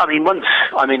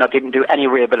didn't do any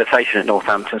rehabilitation at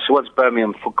Northampton. So once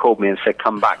Birmingham called me and said,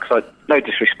 come back, so no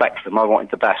disrespect to them, I wanted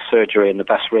the best surgery and the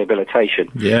best rehabilitation.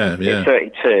 Yeah. At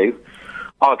 32,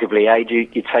 arguably age,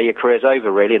 you'd say your career's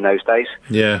over really in those days.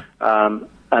 Yeah.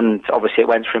 And obviously it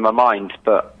went through my mind,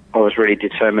 but I was really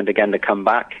determined again to come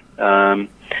back. And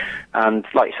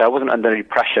like you say, I wasn't under any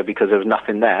pressure because there was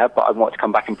nothing there, but I wanted to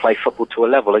come back and play football to a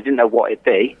level. I didn't know what it'd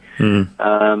be.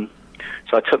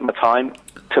 So I took my time.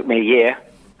 It took me a year.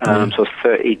 So I was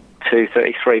 32,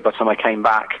 33 by the time I came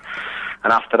back.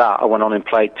 And after that, I went on and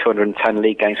played 210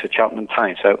 league games for Cheltenham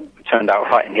Town. So it turned out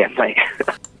right in the end, mate.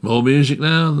 More music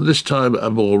now, this time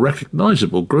a more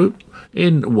recognisable group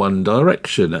in One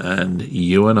Direction and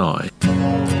You and I.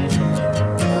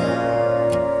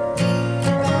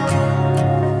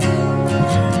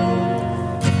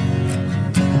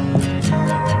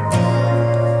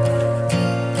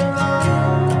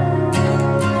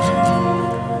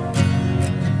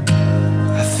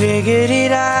 Figured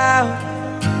it out.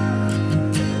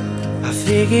 I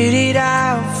figured it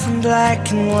out from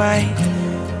black and white,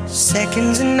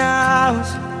 seconds and hours.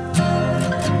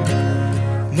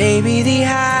 Maybe they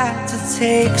had to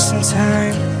take some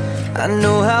time. I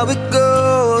know how it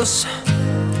goes.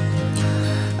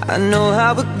 I know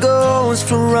how it goes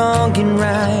for wrong and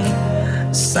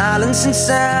right, silence and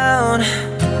sound.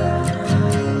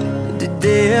 Did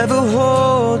they ever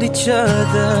hold each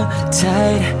other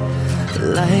tight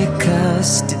like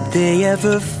us? Did they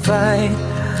ever fight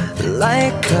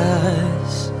like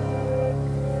us?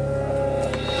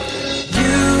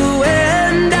 You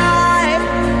and I,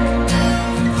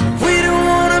 we don't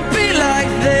wanna be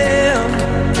like them.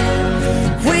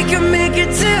 We can make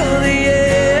it till the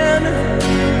end.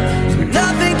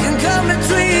 Nothing can come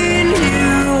between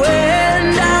you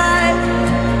and I.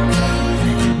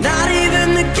 Not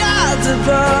even the gods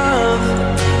above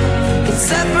can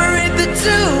separate the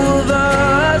two of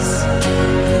us.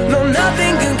 No,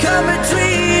 nothing can come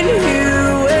between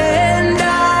you and I.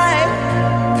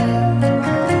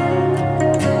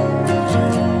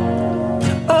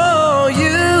 Oh,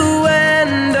 you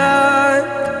and I.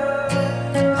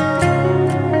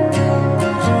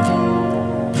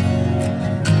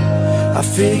 I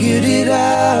figured it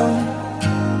out.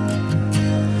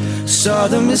 Saw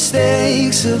the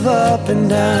mistakes of up and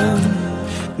down.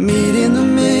 Meet in the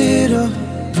middle.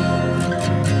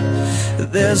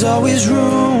 There's always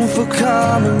room for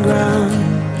common ground.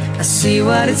 I see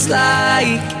what it's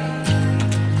like.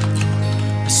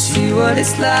 I see what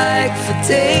it's like for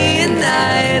day and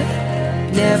night,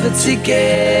 never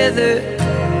together.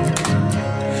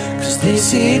 'Cause they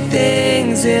see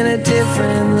things in a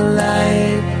different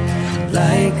light,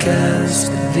 like us.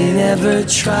 They never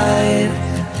tried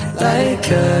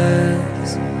like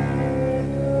us.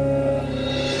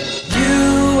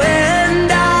 You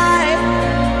and I,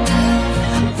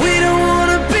 we don't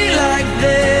wanna be like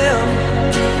them.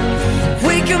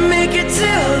 We can make it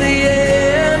till the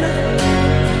end.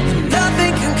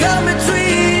 Nothing can come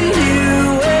between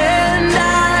you and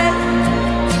I.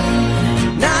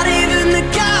 Not even the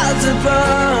gods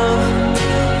above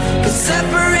can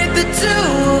separate the two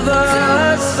of us.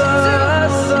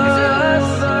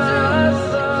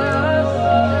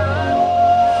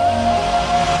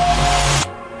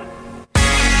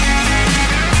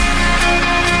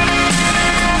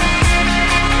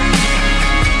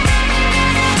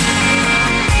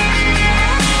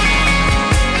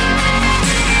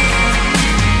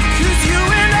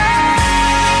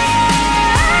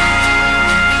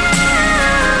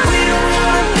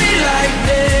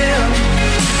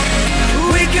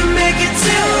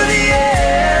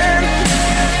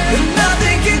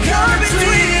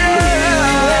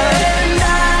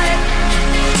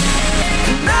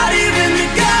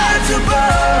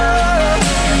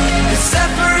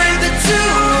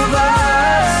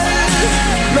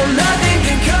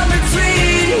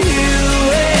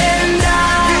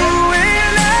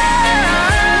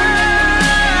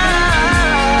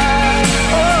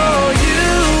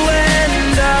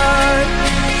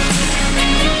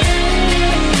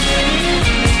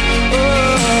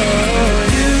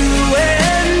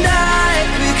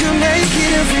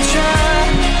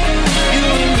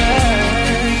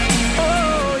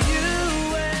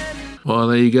 Well,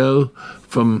 there you go.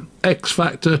 From X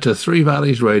Factor to Three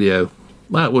Valleys Radio.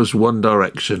 That was One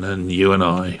Direction and You and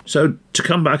I. So to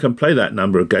come back and play that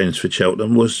number of games for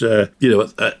Cheltenham was, at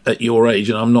your age,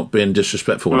 and I'm not being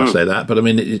disrespectful when I say that, but I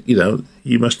mean,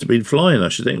 you must have been flying, I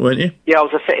should think, weren't you? Yeah, I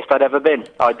was the fittest I'd ever been.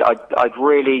 I'd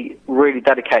really, really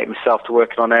dedicated myself to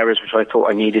working on areas which I thought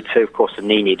I needed to. Of course, the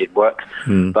knee needed work,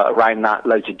 but around that,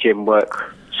 loads of gym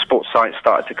work. Sports science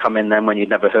started to come in then when you'd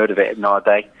never heard of it in our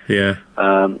day. Yeah.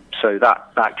 So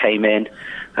that came in.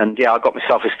 And, yeah, I got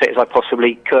myself as fit as I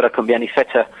possibly could. I couldn't be any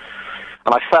fitter.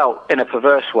 And I felt, in a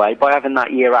perverse way, by having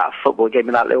that year out of football, it gave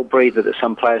me that little breather that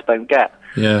some players don't get.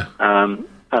 Yeah. And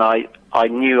I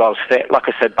knew I was fit. Like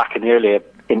I said back in the earlier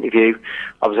interview,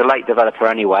 I was a late developer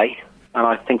anyway, and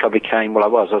I think I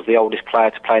was the oldest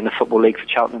player to play in the Football League for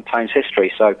Cheltenham Town's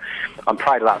history. So I'm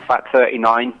proud of that fact.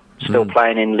 39, still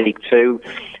playing in League 2.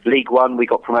 League 1, we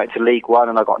got promoted to League 1,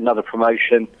 and I got another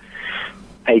promotion,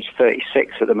 age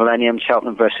 36 at the Millennium,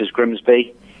 Cheltenham versus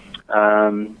Grimsby.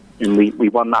 And we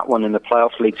won that one in the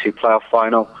playoffs, League 2 playoff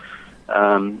final,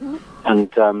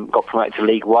 and got promoted to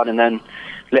League 1. And then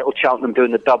Little Cheltenham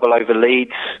doing the double over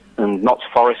Leeds, and Notts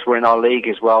Forest were in our league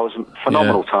as well. It was a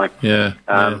phenomenal time. Yeah.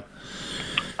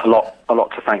 A lot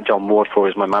to thank John Ward for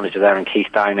as my manager there, and Keith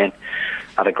Downing.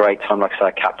 Had a great time. Like I said,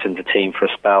 I captained the team for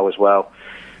a spell as well.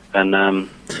 And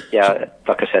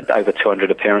like I said, over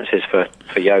 200 appearances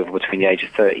for Yeovil between the age of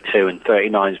 32 and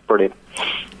 39 is brilliant.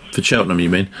 For Cheltenham, you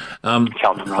mean?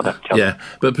 Cheltenham, rather. Cheltenham. Yeah,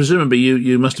 but presumably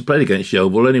you must have played against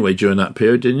Yeovil anyway during that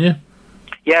period, didn't you?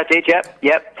 Yeah, I did,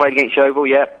 yep. Played against Yeovil,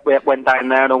 yep. We went down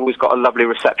there and always got a lovely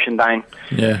reception down.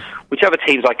 Yeah. Whichever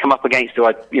teams I come up against,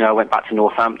 I went back to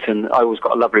Northampton, I always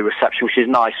got a lovely reception, which is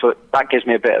nice. So that gives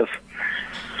me a bit of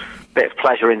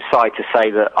pleasure inside to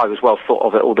say that I was well thought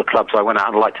of at all the clubs I went out,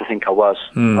 and I like to think I was.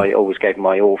 I always gave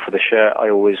my all for the shirt. I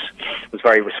always was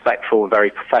very respectful and very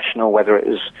professional, whether it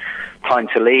was time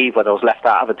to leave, whether I was left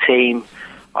out of a team.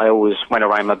 I always went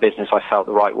around my business, I felt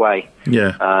the right way.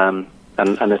 Yeah.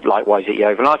 And likewise at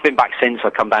Yeovil. And I've been back since. I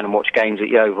come down and watch games at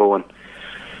Yeovil, and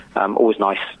always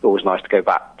nice to go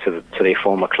back to the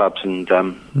former clubs. And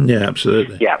yeah,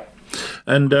 absolutely. Yeah.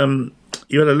 And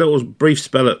you had a little brief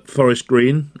spell at Forest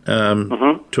Green,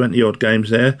 20 odd games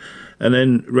there, and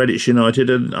then Redditch United.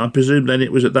 And I presume then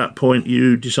it was at that point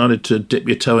you decided to dip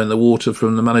your toe in the water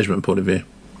from the management point of view.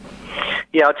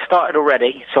 Yeah, I'd started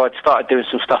already, so I'd started doing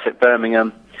some stuff at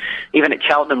Birmingham. Even at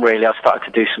Cheltenham, really, I started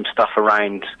to do some stuff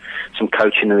around some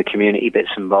coaching in the community, bits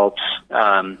and bobs.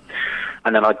 And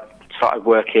then I started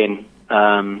working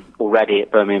already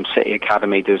at Birmingham City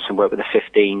Academy, doing some work with the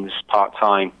 15s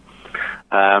part-time.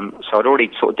 So I'd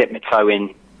already sort of dipped my toe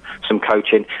in some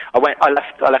coaching. I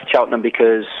left Cheltenham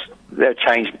because they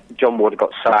changed. John Ward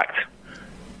got sacked.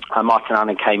 Martin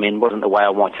Annan came in, wasn't the way I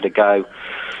wanted to go.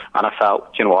 And I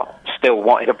felt, you know what, still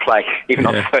wanted to play, even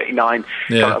though I'm 39.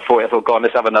 Yeah. I thought, go on,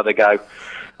 let's have another go.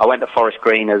 I went to Forest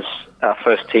Green as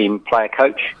first team player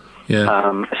coach,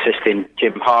 assisting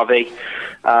Jim Harvey.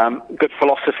 Good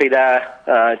philosophy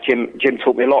there. Jim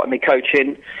taught me a lot in my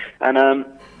coaching. And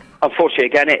unfortunately,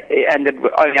 again, it ended.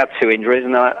 I only had 2 injuries,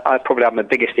 and I probably had my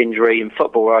biggest injury in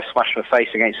football, where I smashed my face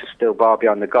against a steel bar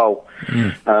behind the goal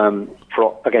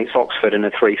against Oxford in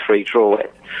a 3-3 draw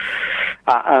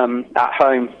at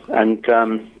home. And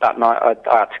that night,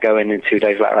 I had to go in, and 2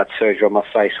 days later, I had surgery on my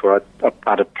face where I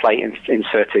had a plate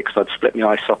inserted because I'd split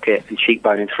my eye socket and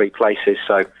cheekbone in 3 places.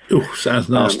 So, sounds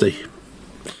nasty.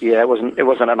 Yeah, it wasn't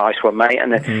a nice one, mate.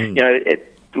 And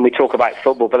we talk about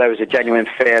football, but there was a genuine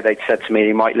fear. They'd said to me,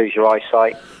 you might lose your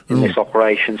eyesight in this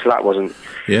operation, so that wasn't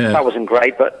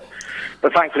great. But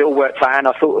thankfully, it all worked out. And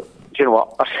I thought, do you know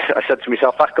what? I said to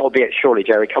myself, that's got to be it, surely,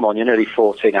 Jerry. Come on, you're nearly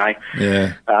 40 now.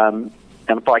 Yeah.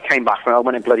 But I came back and I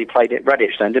went and bloody played at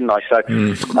Redditch then, didn't I? So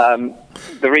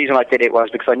the reason I did it was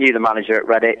because I knew the manager at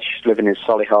Redditch, living in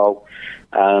Solihull.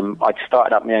 I'd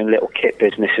started up my own little kit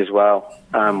business as well,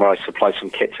 where I supplied some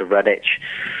kit to Redditch,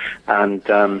 and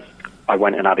I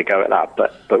went and had a go at that.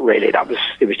 But really, it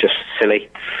was just silly.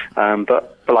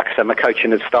 But like I said, my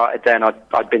coaching had started then.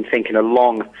 I'd been thinking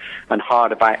long and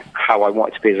hard about how I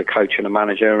wanted to be as a coach and a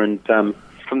manager, and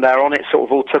from there on, it sort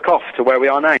of all took off to where we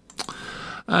are now.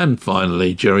 And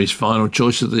finally, Jerry's final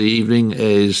choice of the evening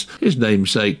is his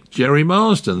namesake, Jerry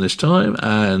Marsden, this time,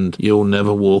 and You'll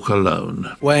Never Walk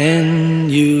Alone. When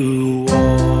you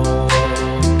walk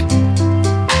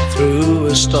through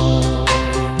a storm,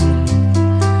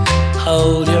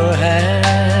 hold your head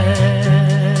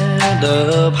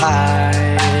up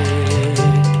high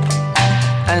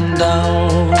and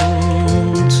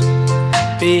don't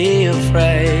be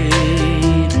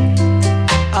afraid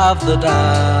of the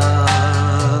dark.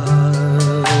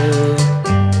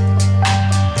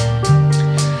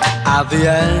 At the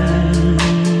end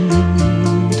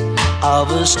of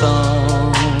a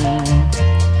storm,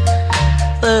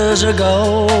 there's a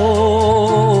golden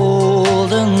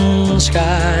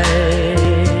sky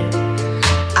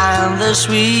and the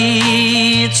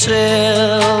sweet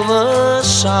silver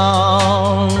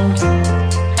song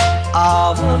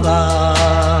of love.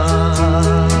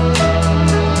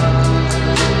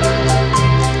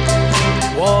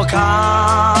 Walk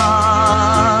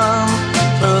on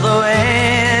through the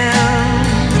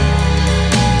wind,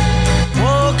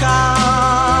 walk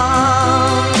on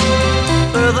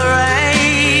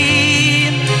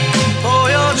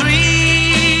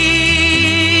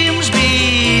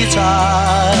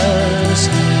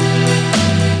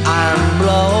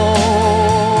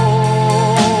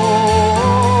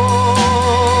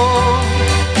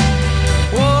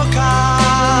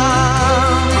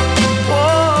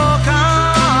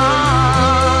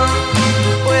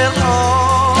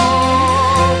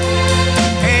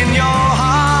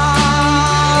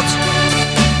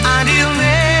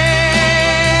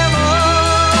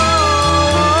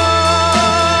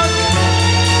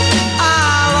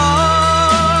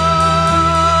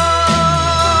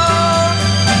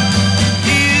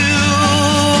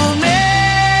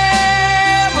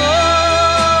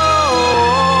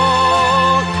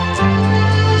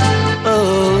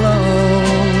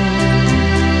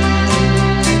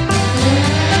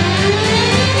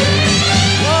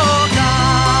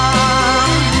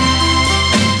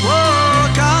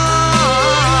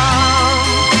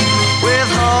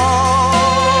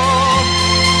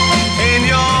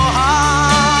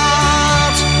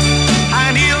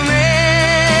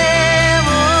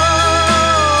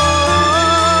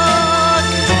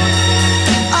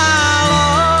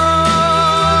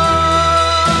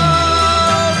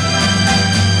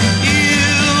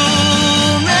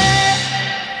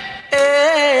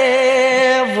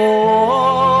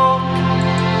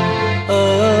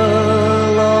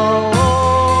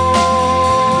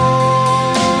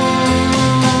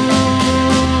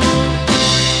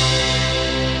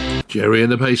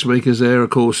the Pacemakers there, of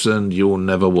course, and You'll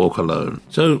Never Walk Alone.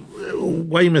 So,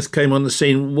 Weymouth came on the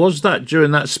scene. Was that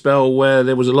during that spell where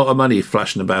there was a lot of money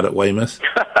flashing about at Weymouth?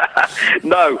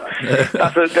 No,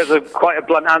 there's quite a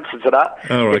blunt answer to that.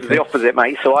 Oh, right, It's the opposite,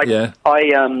 mate. So it's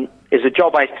a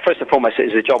job. First and foremost, it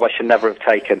is a job I should never have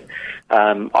taken.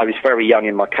 I was very young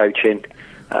in my coaching.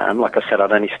 Like I said,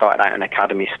 I'd only started out in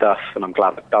academy stuff, and I'm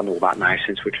glad I've done all that now,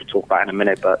 since which we'll talk about in a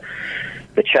minute. But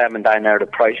the chairman down there had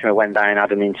approached me. I went down,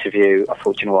 had an interview. I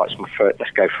thought, you know what, it's my first.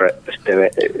 Let's go for it. Let's do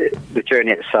it. The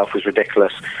journey itself was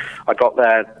ridiculous. I got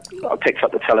there. I picked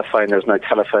up the telephone. There was no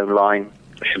telephone line.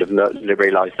 I should have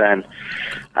realised then.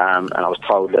 And I was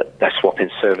told that they're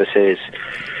swapping services.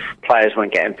 Players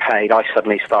weren't getting paid. I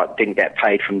suddenly didn't get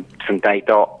paid from day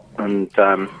dot, and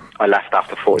I left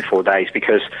after 44 days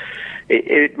because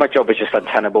my job was just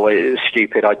untenable. It was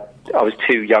stupid. I was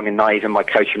too young and naive in my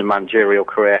coaching and managerial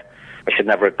career. I should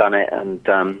never have done it, and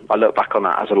I look back on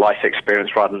that as a life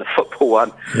experience rather than a football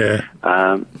one. Yeah.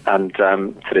 And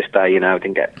to this day, I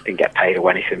didn't get paid or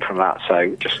anything from that.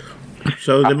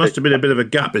 So there must have been a bit of a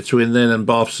gap between then and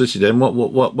Bath City. Then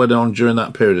what went on during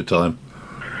that period of time?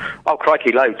 Oh,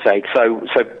 crikey, loads, Aid. So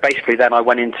basically, then I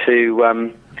went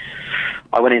into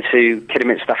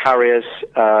Kidderminster Harriers,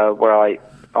 where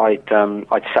I'd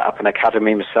set up an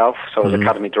academy myself. So I was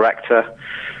academy director.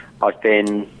 I've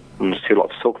been. There's too lot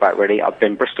to talk about, really. I've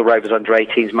been Bristol Rovers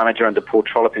under-18s manager under Paul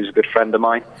Trollope, who's a good friend of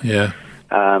mine. Yeah.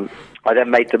 I then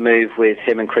made the move with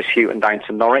him and Chris Hughton down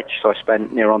to Norwich. So I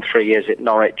spent near on 3 years at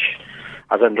Norwich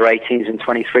as under-18s and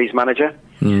 23s manager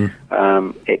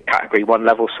at Category 1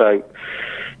 level. So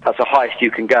that's the highest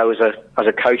you can go as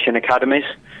a coach in academies.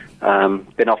 Done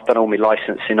all my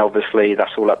licensing, obviously.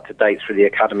 That's all up to date through the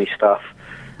academy stuff.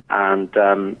 And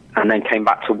then came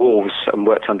back to Wolves and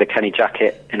worked under Kenny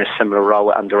Jackett in a similar role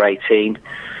at under-18.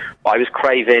 I was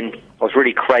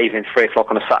really craving 3 o'clock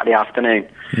on a Saturday afternoon.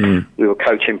 We were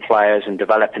coaching players and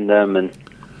developing them, and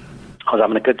I was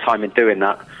having a good time in doing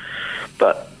that.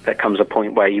 But there comes a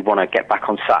point where you want to get back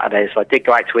on Saturdays. I did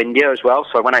go out to India as well,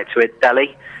 so I went out to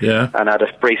Delhi and had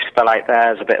a brief spell out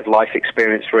there as a bit of life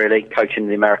experience, really, coaching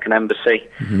the American Embassy.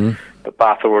 But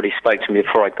Bath already spoke to me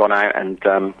before I'd gone out,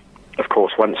 and of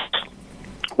course, once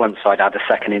I'd had a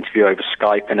second interview over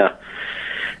Skype in a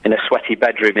sweaty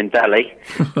bedroom in Delhi,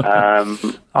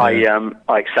 I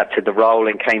accepted the role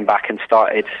and came back and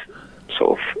started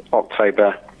sort of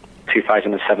October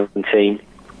 2017.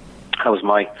 That was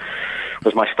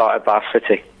my start at Bath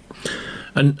City.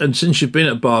 And since you've been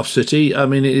at Bath City, I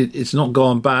mean, it's not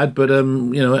gone bad, but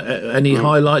any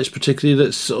highlights particularly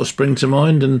that sort of spring to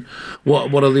mind, and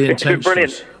what are the intentions? It's been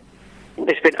brilliant.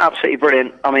 It's been absolutely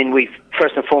brilliant. I mean,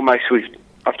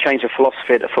 I've changed the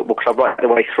philosophy at the football club right the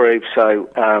way through. So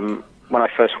when I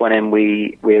first went in,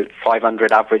 we had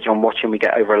 500 average on watching. We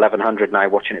get over 1,100 now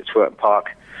watching at Twerton Park.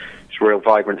 It's a real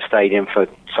vibrant stadium for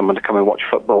someone to come and watch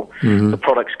football. The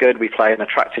product's good. We play an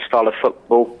attractive style of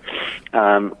football.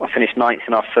 I finished 9th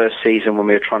in our first season when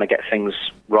we were trying to get things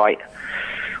right.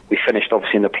 We finished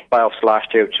obviously in the playoffs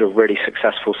last year, which was a really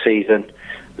successful season.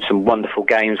 Some wonderful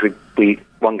games.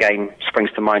 One game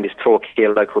springs to mind is Torquay,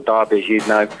 a local derby, as you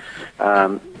know.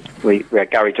 We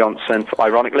had Gary Johnson.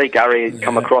 Ironically, Gary had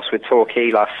come across with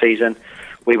Torquay last season.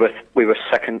 We were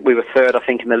third, I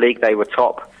think, in the league. They were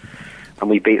top, and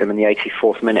we beat them in the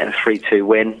 84th minute in a 3-2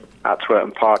 win at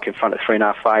Twerton Park in front of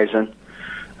 3,500.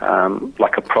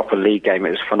 Like a proper league game.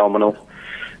 It was phenomenal.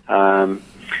 And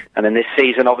then this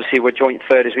season, obviously, we're joint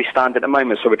third as we stand at the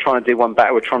moment. So we're trying to do one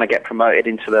better. We're trying to get promoted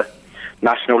into the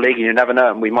National League, and you never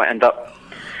know, and we might end up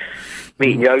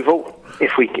meeting Yeovil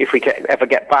if we ever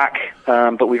get back.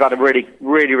 But we've had a really,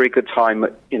 really, really good time.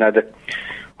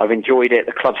 I've enjoyed it.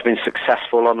 The club's been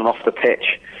successful on and off the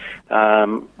pitch.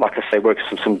 Like I say, worked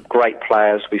with some great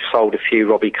players. We've sold a few.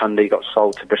 Robbie Cundy got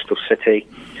sold to Bristol City.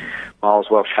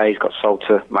 Miles Welsh-Hayes got sold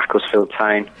to Macclesfield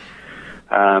Town.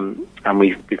 And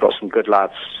we've got some good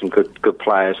lads, some good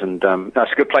players, and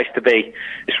that's a good place to be.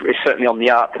 It's certainly on the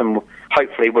up, and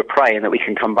hopefully we're praying that we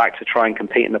can come back to try and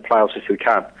compete in the playoffs if we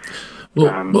can.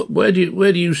 Well, where do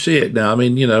you see it now? I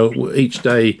mean, each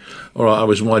day. All right, I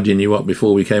was winding you up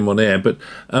before we came on air, but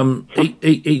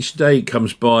each day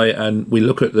comes by, and we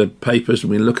look at the papers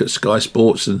and we look at Sky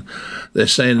Sports, and they're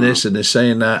saying this and they're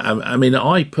saying that. I mean,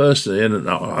 I personally, and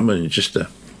I'm just a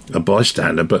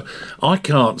bystander, but I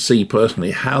can't see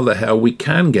personally how the hell we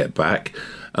can get back.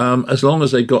 As long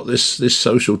as they got this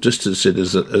social distancing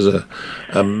as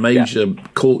a major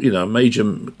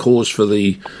major cause for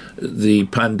the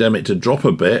pandemic to drop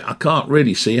a bit, I can't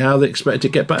really see how they expect to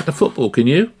get back to football. Can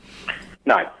you?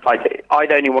 No,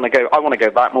 I'd only want to go. I want to go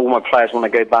back. All my players want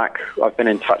to go back. I've been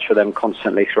in touch with them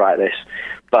constantly throughout this.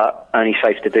 but only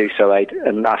safe to do so, Aid,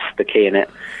 and that's the key in it.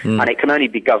 And it can only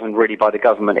be governed really by the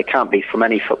government. It can't be from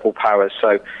any football powers.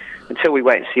 So until we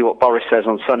wait and see what Boris says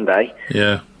on Sunday,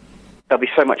 Yeah. there'll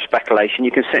be so much speculation.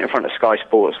 You can sit in front of Sky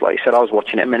Sports, like you said. I was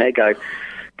watching it a minute ago.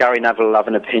 Gary Neville will have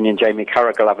an opinion. Jamie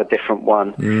Carragher will have a different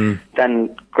one.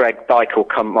 Then Greg Dyke will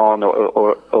come on,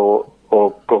 or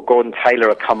Gordon Taylor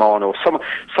will come on, or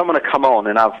someone will come on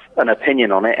and have an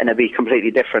opinion on it, and it'll be completely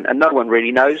different. And no one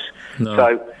really knows. No.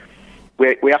 So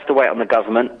we have to wait on the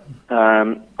government.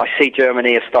 I see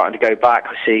Germany is starting to go back.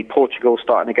 I see Portugal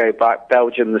starting to go back.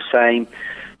 Belgium the same.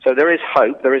 So there is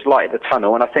hope. There is light at the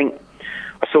tunnel. And I think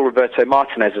I saw Roberto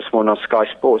Martinez this morning on Sky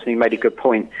Sports, and he made a good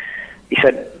point. He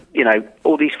said, you know,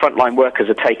 all these frontline workers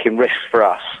are taking risks for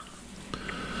us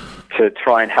to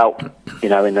try and help, you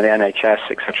know, in the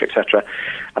NHS, etc., etc.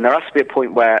 And there has to be a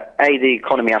point where, A, the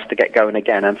economy has to get going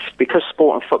again. And because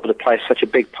sport and football play such a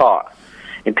big part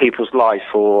in people's lives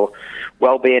for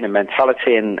well-being and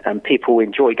mentality, and people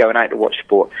enjoy going out to watch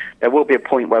sport, there will be a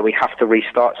point where we have to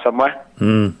restart somewhere.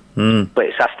 But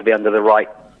it has to be under the right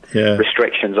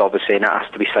restrictions, obviously, and it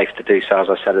has to be safe to do so, as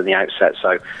I said in the outset.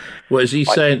 So, well, is he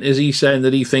saying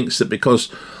that he thinks that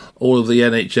because all of the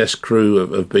NHS crew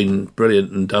have been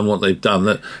brilliant and done what they've done,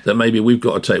 that maybe we've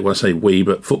got to take, well, I say we,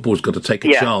 but football's got to take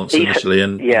a chance initially?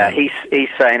 And he's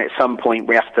saying at some point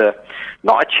we have to,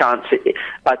 not a chance,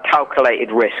 a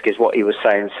calculated risk is what he was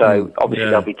saying. So obviously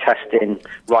they'll be testing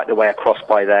right the way across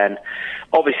by then.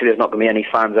 Obviously there's not going to be any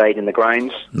fans aid in the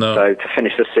grounds. No. So to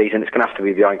finish the season, it's going to have to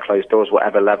be behind closed doors,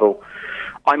 whatever level.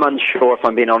 I'm unsure, if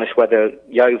I'm being honest, whether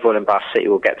Yeovil and Bath City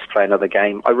will get to play another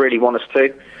game. I really want us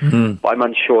to, but I'm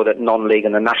unsure that non-league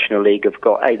and the National League have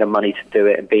got A, the money to do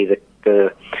it, and B,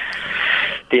 the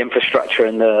infrastructure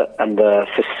and the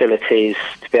facilities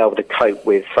to be able to cope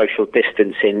with social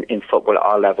distancing in football at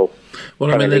our level.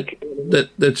 Well, I mean,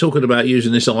 they're talking about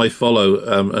using this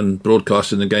iFollow and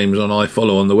broadcasting the games on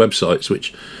iFollow on the websites,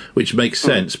 which makes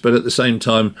sense, but at the same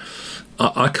time,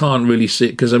 I can't really see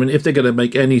it, because I mean, if they're going to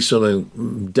make any sort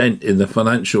of dent in the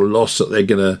financial loss that they're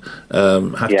going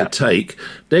to have to take,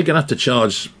 they're going to have to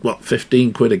charge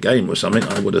 £15 a game or something,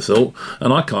 I would have thought,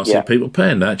 and I can't see people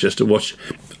paying that just to watch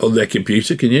on their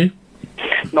computer. Can you?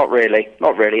 Not really.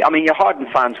 I mean, your Harden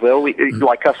fans will.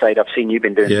 Like us, Aid, I've seen you've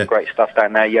been doing some great stuff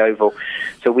down there, Yeovil.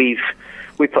 So we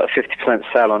put a 50%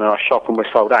 sale on in our shop, and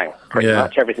we're sold out. Pretty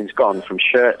much everything's gone, from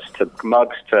shirts to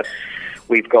mugs to.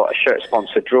 We've got a shirt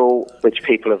sponsor draw, which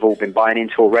people have all been buying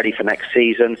into already for next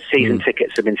season. Season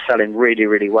tickets have been selling really,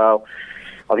 really well.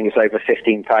 I think it's over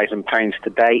 £15,000 to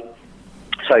date.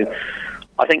 So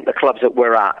I think the clubs that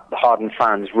we're at, the Harden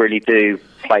fans, really do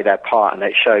play their part, and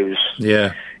it shows.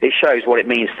 Yeah, it shows what it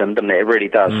means to them, doesn't it? It really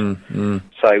does.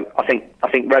 So I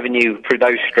think revenue through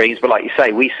those streams, but like you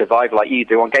say, we survive like you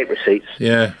do on gate receipts.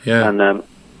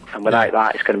 And without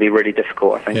that, it's going to be really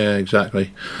difficult, I think. Yeah,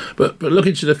 exactly. But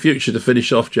looking to the future to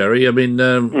finish off, Jerry, I mean,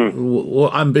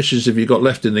 what ambitions have you got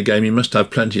left in the game? You must have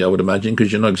plenty, I would imagine,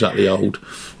 because you're not exactly old.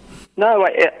 No,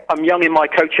 I'm young in my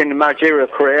coaching and managerial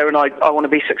career, and I want to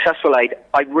be successful, Aid.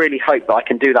 I really hope that I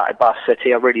can do that at Bath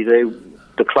City. I really do.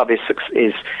 The club is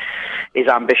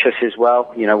ambitious as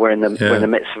well. You know, we're in the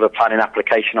midst of a planning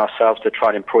application ourselves to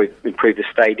try and improve the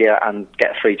stadia and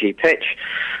get a 3G pitch.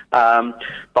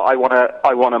 But I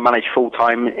want to manage full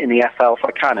time in the FL if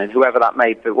I can, and whoever that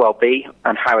may well be,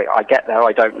 and how I get there,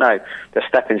 I don't know. The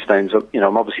stepping stones. You know,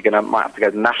 I'm obviously might have to go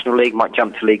to the National League, might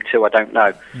jump to League 2. I don't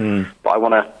know, but I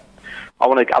want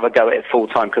to have a go at it full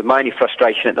time, because my only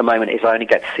frustration at the moment is I only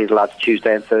get to see the lads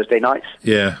Tuesday and Thursday nights.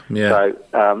 So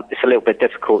it's a little bit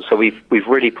difficult. So we've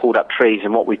really pulled up trees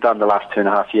in what we've done the last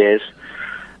 2.5 years,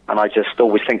 and I just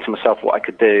always think to myself what I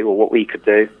could do, or what we could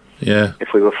do,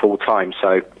 if we were full time.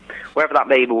 So wherever that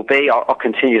may will be, I'll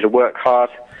continue to work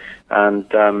hard, and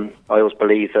I always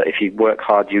believe that if you work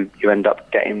hard, you end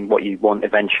up getting what you want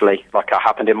eventually. Like that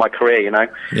happened in my career, you know.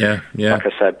 Like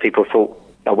I said, people thought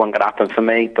that wasn't going to happen for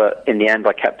me, but in the end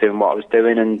I kept doing what I was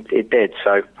doing, and it did.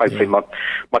 So hopefully my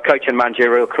coach and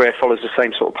managerial career follows the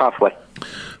same sort of pathway.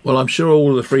 Well, I'm sure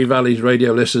all the Three Valleys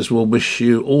radio listeners will wish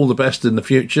you all the best in the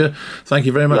future. Thank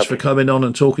you very much for coming on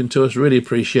and talking to us. Really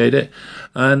appreciate it.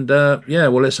 And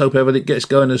let's hope everything gets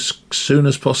going as soon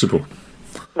as possible.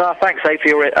 No, thanks, Aid, for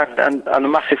your and a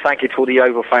massive thank you to all the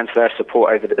Yeovil fans for their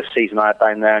support over the season I had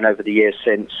down there, and over the years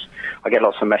since. I get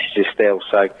lots of messages still,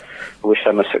 so I wish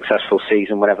them a successful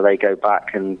season whenever they go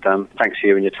back, and thanks for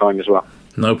you and your time as well.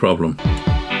 No problem.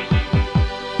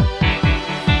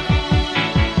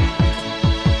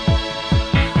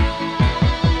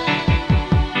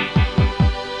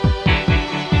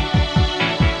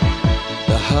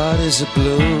 The heart is a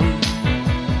bloom.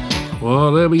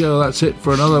 Well, there we go. That's it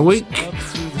for another week.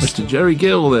 Mr. Jerry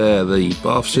Gill there, the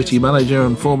Bath City manager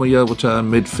and former Yeovil Town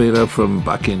midfielder from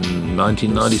back in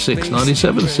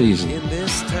 1996-97 season.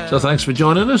 So thanks for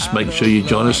joining us. Make sure you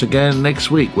join us again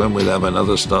next week when we'll have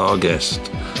another star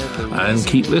guest. And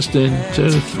keep listening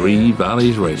to Three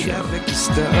Valleys Radio.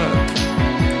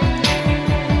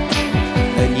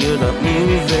 And you're not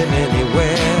moving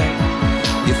anywhere.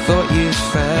 You thought you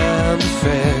found a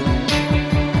friend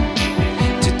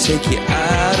to take you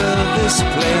out of this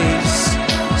place.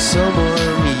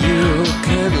 Someone you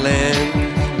can lend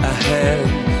a hand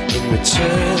in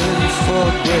return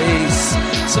for grace.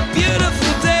 So beautiful.